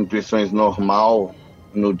intuições normal,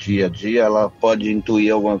 no dia a dia, ela pode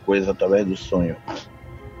intuir alguma coisa através do sonho.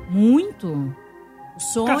 Muito. O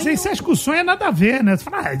sonho... Você acha que o sonho é nada a ver, né? Você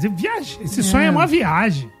fala, viagem. Esse sonho é uma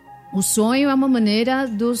viagem. O sonho é uma maneira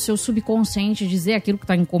do seu subconsciente dizer aquilo que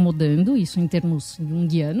está incomodando, isso em termos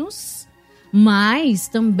junguianos, mas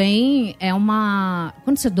também é uma...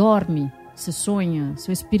 Quando você dorme, você sonha,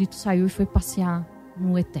 seu espírito saiu e foi passear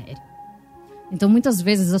no etéreo. Então, muitas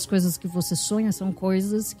vezes, as coisas que você sonha são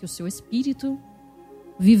coisas que o seu espírito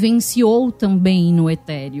vivenciou também no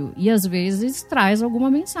etéreo. E, às vezes, traz alguma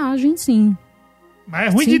mensagem, sim. Mas é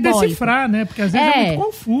ruim simbólica. De decifrar, né? Porque às vezes é muito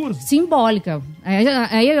confuso. Simbólica.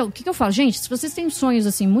 Aí o que eu falo? Gente, se vocês têm sonhos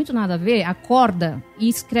assim, muito nada a ver, acorda e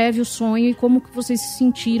escreve o sonho e como que vocês se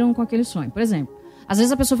sentiram com aquele sonho. Por exemplo, às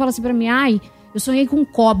vezes a pessoa fala assim pra mim, eu sonhei com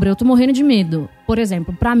cobra, eu tô morrendo de medo. Por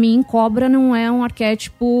exemplo, pra mim, cobra não é um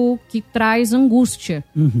arquétipo que traz angústia.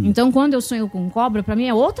 Uhum. Então, quando eu sonho com cobra, pra mim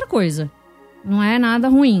é outra coisa. Não é nada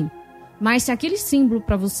ruim. Mas se aquele símbolo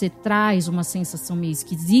pra você traz uma sensação meio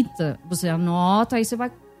esquisita, você anota, aí você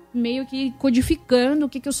vai meio que codificando o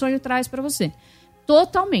que o sonho traz pra você.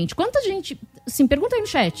 Totalmente. Quanta gente... Assim, pergunta aí no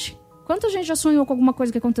chat. Quanta gente já sonhou com alguma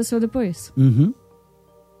coisa que aconteceu depois? Uhum.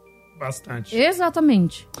 Bastante.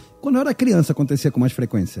 Exatamente. Quando eu era criança, acontecia com mais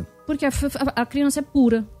frequência? Porque a criança é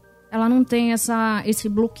pura. Ela não tem esse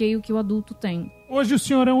bloqueio que o adulto tem. Hoje o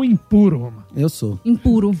senhor é um impuro, Roma. Eu sou.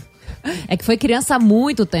 Impuro. É que foi criança há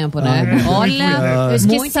muito tempo, né? Olha,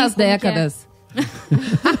 muitas décadas.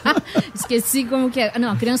 Esqueci como que é.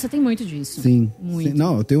 Não, a criança tem muito disso. Sim. Muito. Sim.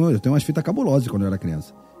 Não, eu tenho umas fitas cabulosas quando eu era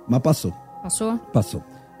criança. Mas passou. Passou? Passou.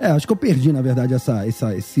 Acho que eu perdi, na verdade,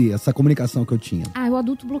 essa comunicação que eu tinha. O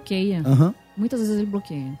adulto bloqueia. Uhum. Muitas vezes ele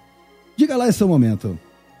bloqueia. Diga lá esse momento.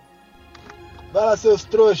 Fala, seus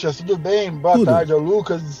trouxas, tudo bem? Boa tarde, é o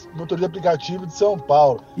Lucas, motor de aplicativo de São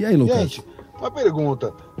Paulo. E aí, Lucas? Gente, uma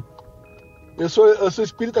pergunta. Eu sou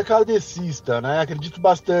espírita kardecista, né? Acredito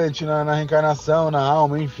bastante na reencarnação, na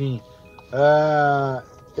alma, enfim.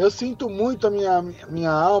 Eu sinto muito a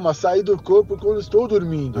minha alma sair do corpo quando estou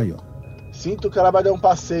dormindo. Aí, ó. Sinto que ela vai dar um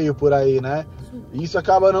passeio por aí, né? E isso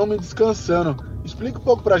acaba não me descansando. Explica um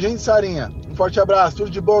pouco pra gente, Sarinha. Um forte abraço, tudo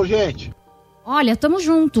de bom, gente. Olha, tamo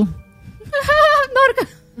junto.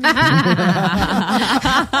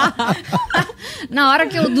 Na hora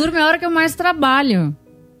que eu durmo é a hora que eu mais trabalho.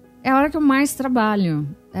 É a hora que eu mais trabalho.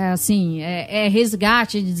 É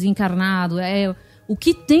resgate de desencarnado. O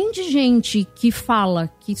que tem de gente que fala,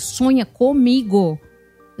 que sonha comigo,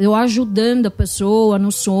 eu ajudando a pessoa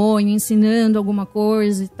no sonho, ensinando alguma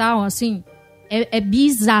coisa e tal, assim, é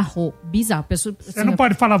bizarro. Bizarro. Pessoa, assim, você não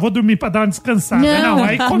pode falar, vou dormir pra dar uma descansada. Não,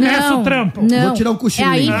 aí começa o trampo. Não. Vou tirar um cochilo.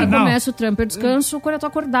 É aí que começa o trampo. Eu descanso quando eu tô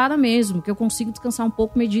acordada mesmo, que eu consigo descansar um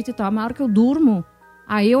pouco, medito e tal. Mas na hora que eu durmo,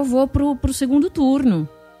 aí eu vou pro segundo turno.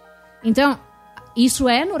 Então, isso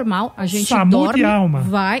é normal. A gente dorme, de alma.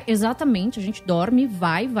 Vai, exatamente, a gente dorme,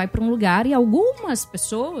 vai pra um lugar. E algumas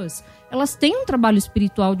pessoas, elas têm um trabalho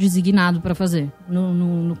espiritual designado pra fazer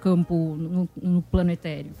no campo, no plano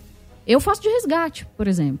etéreo. Eu faço de resgate, por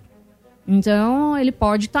exemplo. Então, ele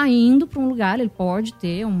pode estar indo para um lugar, ele pode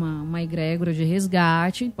ter uma egrégora de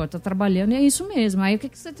resgate, pode estar trabalhando, e é isso mesmo. Aí, o que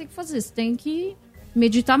você tem que fazer? Você tem que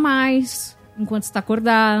meditar mais enquanto está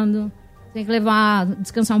acordado, tem que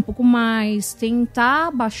descansar um pouco mais,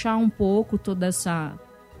 tentar baixar um pouco toda essa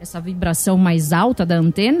vibração mais alta da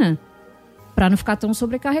antena para não ficar tão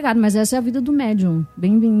sobrecarregado. Mas essa é a vida do médium.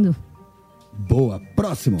 Bem-vindo. Boa.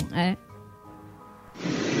 Próximo.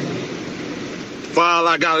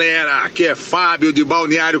 Fala, galera, aqui é Fábio de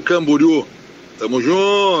Balneário Camboriú. Tamo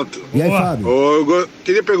junto. E aí, Fábio? Eu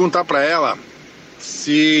queria perguntar pra ela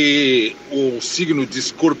se o signo de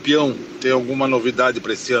Escorpião tem alguma novidade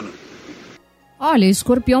pra esse ano. Olha,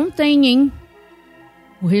 Escorpião tem, hein?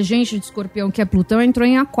 O regente de Escorpião, que é Plutão, entrou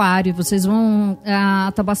em Aquário. Vocês vão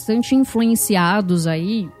estar bastante influenciados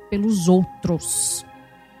aí pelos outros.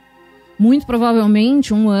 Muito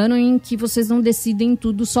provavelmente um ano em que vocês não decidem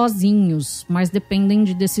tudo sozinhos, mas dependem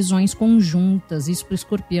de decisões conjuntas. Isso pro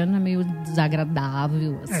escorpiano é meio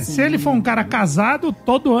desagradável. Assim. Se ele for um cara casado,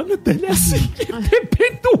 todo ano dele é assim.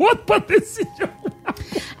 Depende do outro pra decidir.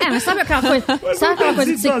 Mas sabe aquela coisa,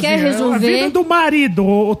 que você quer resolver? A vida do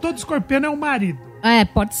marido. Todo escorpiano é um marido.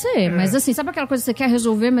 Pode ser, mas assim, sabe aquela coisa que você quer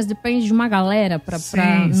resolver, mas depende de uma galera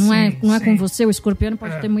não é com você, o escorpiano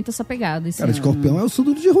pode ter muito essa pegada. Cara, escorpião é o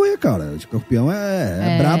sudo de roer, cara. Escorpião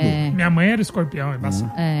é brabo. Minha mãe era escorpião, é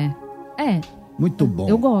bastante. Muito bom.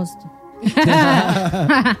 Eu gosto.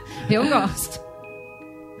 Eu gosto.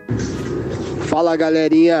 Fala,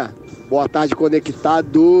 galerinha. Boa tarde,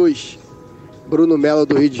 Conectados. Bruno Mello,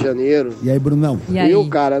 do Rio de Janeiro. E aí, Brunão? Eu,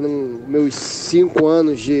 cara, nos meus 5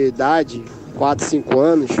 anos de idade, 4, 5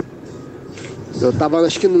 anos, eu tava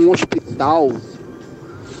acho que num hospital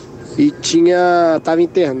e tava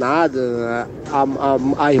internada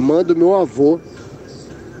a irmã do meu avô.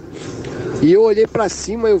 E eu olhei pra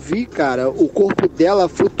cima e eu vi, cara, o corpo dela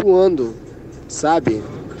flutuando, sabe?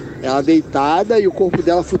 Ela deitada e o corpo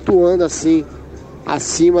dela flutuando assim,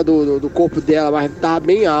 acima do corpo dela, mas tava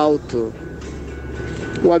bem alto.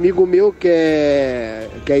 Um amigo meu que é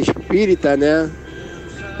espírita, né?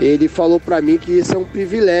 Ele falou pra mim que isso é um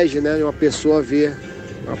privilégio, né? De uma pessoa ver,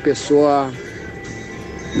 uma pessoa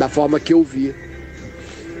da forma que eu vi.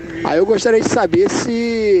 Aí eu gostaria de saber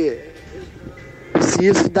se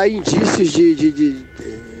isso dá indícios de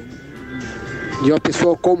uma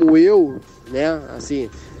pessoa como eu, né? Assim,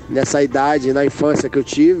 nessa idade, na infância que eu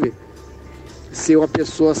tive, ser uma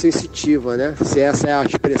pessoa sensitiva, né? Se essa é a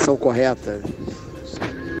expressão correta.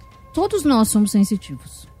 Todos nós somos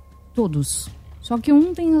sensitivos. Todos. Só que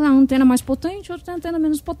um tem a antena mais potente, outro tem a antena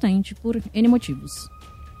menos potente, por N motivos.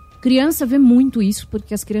 Criança vê muito isso,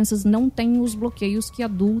 porque as crianças não têm os bloqueios que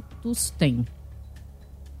adultos têm.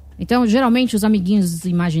 Então, geralmente, os amiguinhos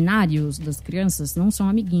imaginários das crianças não são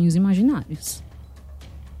amiguinhos imaginários.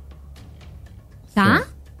 Tá?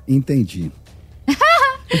 Entendi.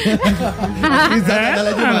 A risada dela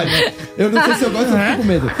é demais, né? Eu não sei se eu gosto, eu fico com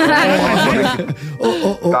medo.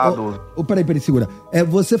 Peraí, segura.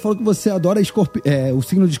 Você falou que você adora o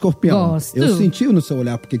signo de escorpião. Gosto. Eu senti no seu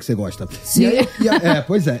olhar porque que você gosta. Sim.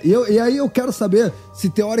 Pois é. E aí eu quero saber se,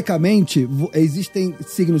 teoricamente, existem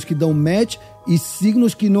signos que dão match e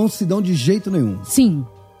signos que não se dão de jeito nenhum. Sim.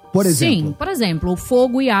 Por exemplo? Sim, por exemplo, o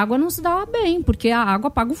fogo e água não se dá bem, porque a água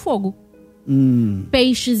apaga o fogo.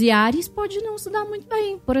 Peixes e Áries pode não se dar muito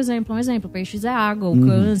bem. Por exemplo, peixes é água, o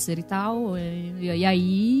câncer e tal. E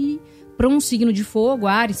aí, para um signo de fogo,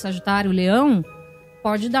 Áries, Sagitário, Leão,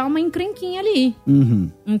 pode dar uma encrenquinha ali.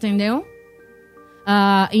 Entendeu?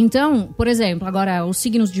 Então, por exemplo, agora os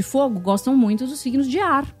signos de fogo gostam muito dos signos de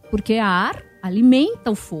ar, porque ar alimenta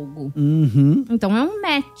o fogo. Então é um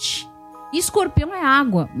match. Escorpião é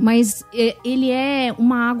água, mas ele é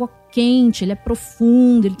uma água quente, ele é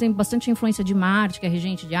profundo, ele tem bastante influência de Marte, que é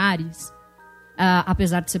regente de Áries,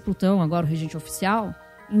 apesar de ser Plutão agora o regente oficial.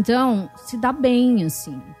 Então, se dá bem,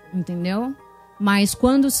 assim, entendeu? Mas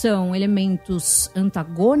quando são elementos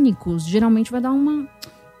antagônicos, geralmente vai dar uma...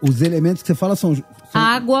 Os elementos que você fala são...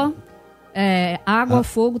 Água,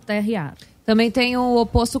 fogo, terra e ar. Também tem o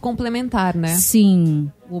oposto complementar, né?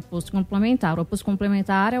 Sim, o oposto complementar. O oposto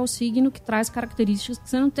complementar é o signo que traz características que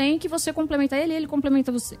você não tem, que você complementa ele e ele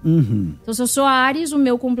complementa você. Então, se eu sou Áries, o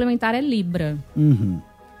meu complementar é Libra.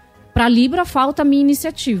 Pra Libra, falta a minha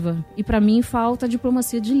iniciativa. E pra mim, falta a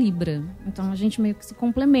diplomacia de Libra. Então, a gente meio que se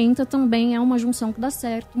complementa também. É uma junção que dá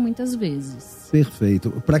certo, muitas vezes. Perfeito.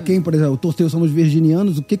 Pra quem, por exemplo, somos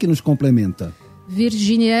virginianos, o que nos complementa?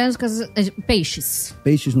 Virginianos, peixes.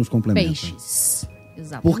 Peixes nos complementam. Peixes,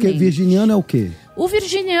 exatamente. Porque virginiano é o quê? O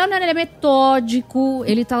virginiano, ele é metódico,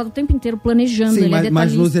 ele tá o tempo inteiro planejando. Sim, ele é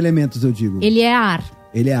mas nos elementos, eu digo. Ele é ar.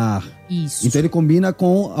 Ele é ar. Isso. Então ele combina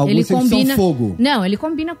com alguns que são fogo. Não, ele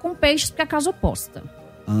combina com peixes porque é a casa oposta.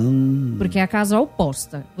 Porque é a casa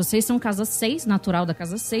oposta. Vocês são casa 6, natural da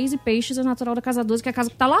casa 6, e peixes é natural da casa 12, que é a casa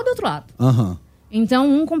que tá lá do outro lado. Então,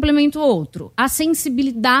 um complementa o outro. A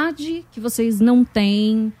sensibilidade que vocês não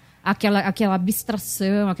têm, aquela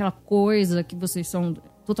abstração, aquela coisa que vocês são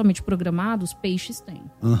totalmente programados, peixes têm.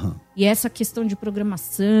 E essa questão de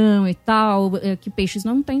programação e tal, que peixes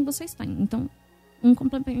não têm, vocês têm. Então, um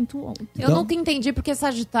complementa o outro. Eu nunca entendi porque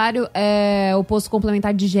Sagitário é oposto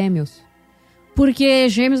complementar de Gêmeos. Porque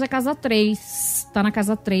Gêmeos é casa 3. Tá na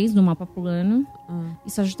casa 3 do mapa plano.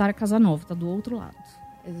 E Sagitário é casa 9, tá do outro lado.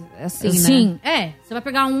 Assim, né? Sim, você vai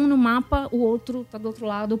pegar um no mapa, o outro tá do outro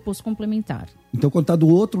lado, oposto complementar. Então, quando tá do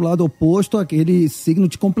outro lado oposto, aquele signo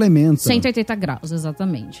te complementa. 180 graus,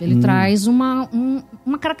 exatamente. Ele traz uma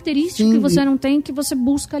característica que você não tem, que você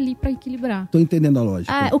busca ali pra equilibrar. Tô entendendo a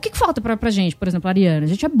lógica. O que falta pra gente, por exemplo, a Ariana? A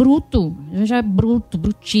gente é bruto. A gente é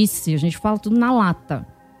brutice. A gente fala tudo na lata.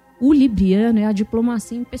 O libriano é a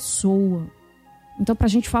diplomacia em pessoa. Então, pra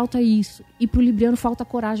gente falta isso. E pro libriano falta a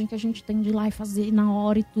coragem que a gente tem de ir lá e fazer na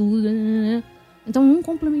hora e tudo. Então, um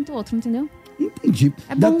complementa o outro, entendeu? Entendi.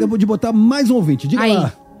 Dá tempo de botar mais um ouvinte. Diga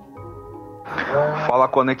lá. Fala,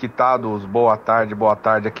 Conectados. Boa tarde.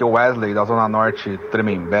 Aqui é o Wesley, da Zona Norte,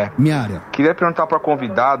 Tremembé. Minha área. Queria perguntar pra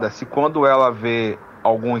convidada se quando ela vê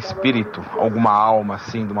algum espírito, alguma alma,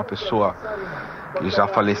 assim, de uma pessoa que já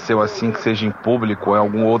faleceu, assim, que seja em público ou em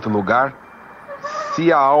algum outro lugar,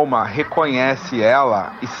 se a alma reconhece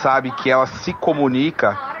ela e sabe que ela se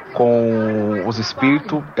comunica com os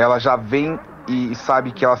espíritos, ela já vem e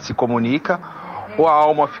sabe que ela se comunica, Ou a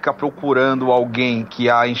alma fica procurando alguém que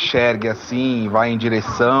a enxergue assim, vai em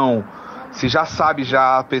direção? Se já sabe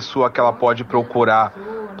já a pessoa que ela pode procurar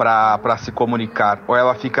para se comunicar? Ou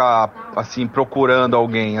ela fica assim procurando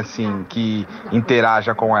alguém assim que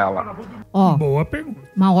interaja com ela? Ó, boa pergunta.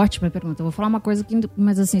 Uma ótima pergunta. Eu vou falar uma coisa que,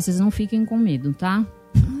 mas assim, vocês não fiquem com medo, tá?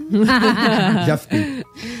 Já fiquei.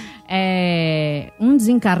 Um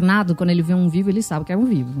desencarnado, quando ele vê um vivo, ele sabe que é um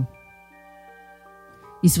vivo.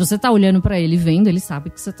 E se você tá olhando pra ele, vendo, ele sabe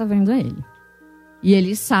que você tá vendo ele. E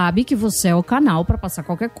ele sabe que você é o canal pra passar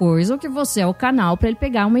qualquer coisa, ou que você é o canal pra ele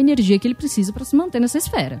pegar uma energia que ele precisa pra se manter nessa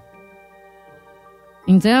esfera.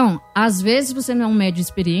 Então, às vezes você não é um médium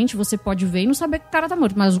experiente, você pode ver e não saber que o cara tá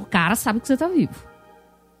morto, mas o cara sabe que você tá vivo.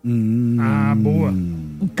 Boa.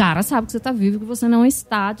 O cara sabe que você tá vivo, que você não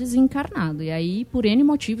está desencarnado. E aí, por N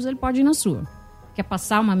motivos, ele pode ir na sua. Quer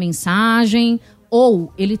passar uma mensagem,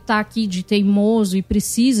 ou ele tá aqui de teimoso e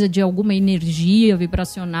precisa de alguma energia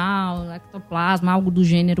vibracional, ectoplasma, algo do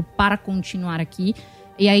gênero, para continuar aqui.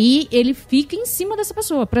 E aí, ele fica em cima dessa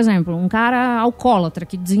pessoa. Por exemplo, um cara alcoólatra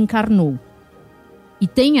que desencarnou. E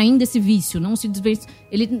tem ainda esse vício,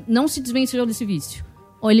 ele não se desvencilhou desse vício.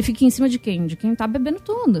 Ou ele fica em cima de quem? De quem tá bebendo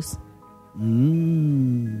todas.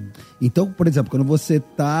 Então, por exemplo, quando você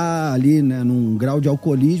tá ali, né, num grau de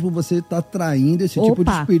alcoolismo, você tá atraindo esse tipo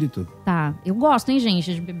de espírito. Tá, eu gosto, hein,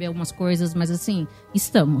 gente, de beber algumas coisas, mas assim,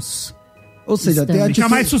 estamos. Ou seja, tem Fica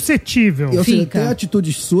mais suscetível. Ou seja, tem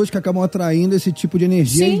atitudes suas que acabam atraindo esse tipo de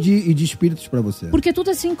energia e de espíritos pra você. Porque tudo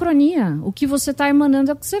é sincronia. O que você tá emanando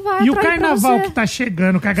é o que você vai E atrair o carnaval que tá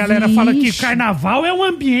chegando, que a galera fala que o carnaval é um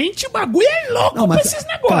ambiente, o bagulho é louco pra esses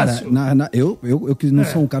negócios. Cara, eu que não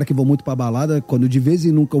sou um cara que vou muito pra balada, quando de vez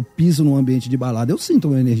em nunca eu piso num ambiente de balada, eu sinto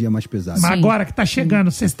uma energia mais pesada. Mas agora que tá chegando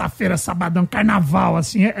sexta-feira, sabadão, carnaval,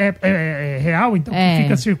 assim, é real? Então que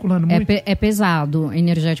fica circulando muito? É pesado,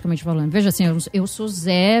 energeticamente falando. Veja assim, eu sou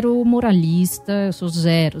zero moralista, eu sou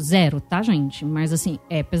zero, tá, gente? Mas assim,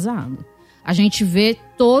 é pesado. A gente vê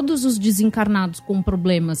todos os desencarnados com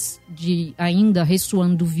problemas de ainda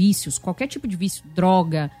ressoando vícios, qualquer tipo de vício,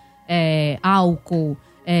 droga, álcool,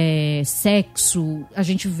 sexo, a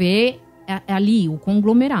gente vê ali o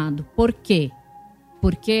conglomerado. Por quê?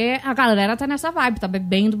 Porque a galera tá nessa vibe, tá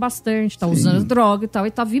bebendo bastante, tá usando droga e tal, e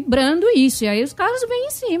tá vibrando isso. E aí os caras vêm em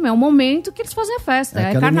cima, é o momento que eles fazem a festa,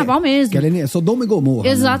 é carnaval mesmo. É Sodoma e Gomorra.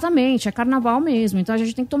 Exatamente, é carnaval mesmo. Então a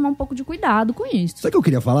gente tem que tomar um pouco de cuidado com isso. Sabe o que eu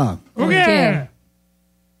queria falar? O quê?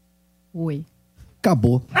 Oi.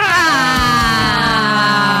 Acabou.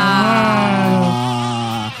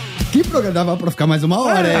 Que programa dava pra ficar mais uma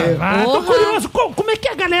hora, hein? Tô curioso, como é que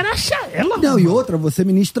a galera acha ela? Não, e outra, você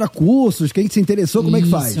ministra cursos, quem se interessou, como é que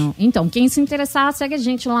faz? Então, quem se interessar, segue a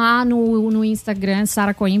gente lá no Instagram,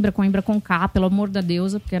 Sara Koimbra, Coimbra com K, pelo amor da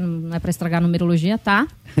deusa, porque não é pra estragar a numerologia, tá?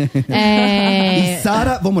 E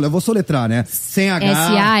Sara, vamos lá, eu vou soletrar, né? Sem H.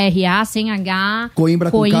 S-A-R-A, sem H.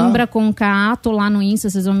 Coimbra com K. Tô lá no Insta,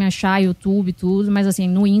 vocês vão me achar, YouTube, tudo. Mas assim,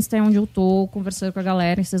 no Insta é onde eu tô conversando com a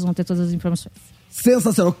galera e vocês vão ter todas as informações.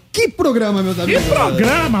 Sensacional. Que programa, meus amigos. Que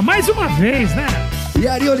programa, mais uma vez, né? E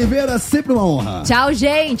Ari Oliveira, sempre uma honra. Tchau,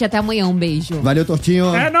 gente. Até amanhã. Um beijo. Valeu,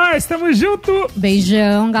 Tortinho. É nóis, tamo junto.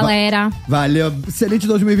 Beijão, galera. Valeu. Excelente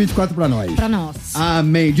 2024 pra nós. Pra nós.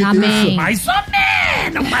 Amém. Dito Amém. isso. Mais ou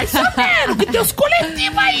menos. Que tem os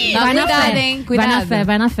coletivos aí. Vai na Cuidado, fé, hein? Cuidado.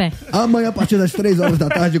 Vai na fé. Amanhã, a partir das 3 horas da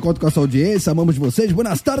tarde, conto com a sua audiência. Amamos vocês.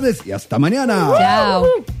 Buenas tardes e hasta mañana. Tchau.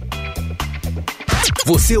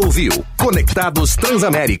 Você ouviu Conectados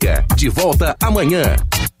Transamérica. De volta amanhã.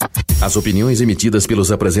 As opiniões emitidas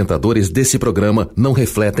pelos apresentadores desse programa não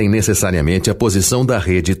refletem necessariamente a posição da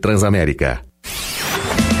Rede Transamérica.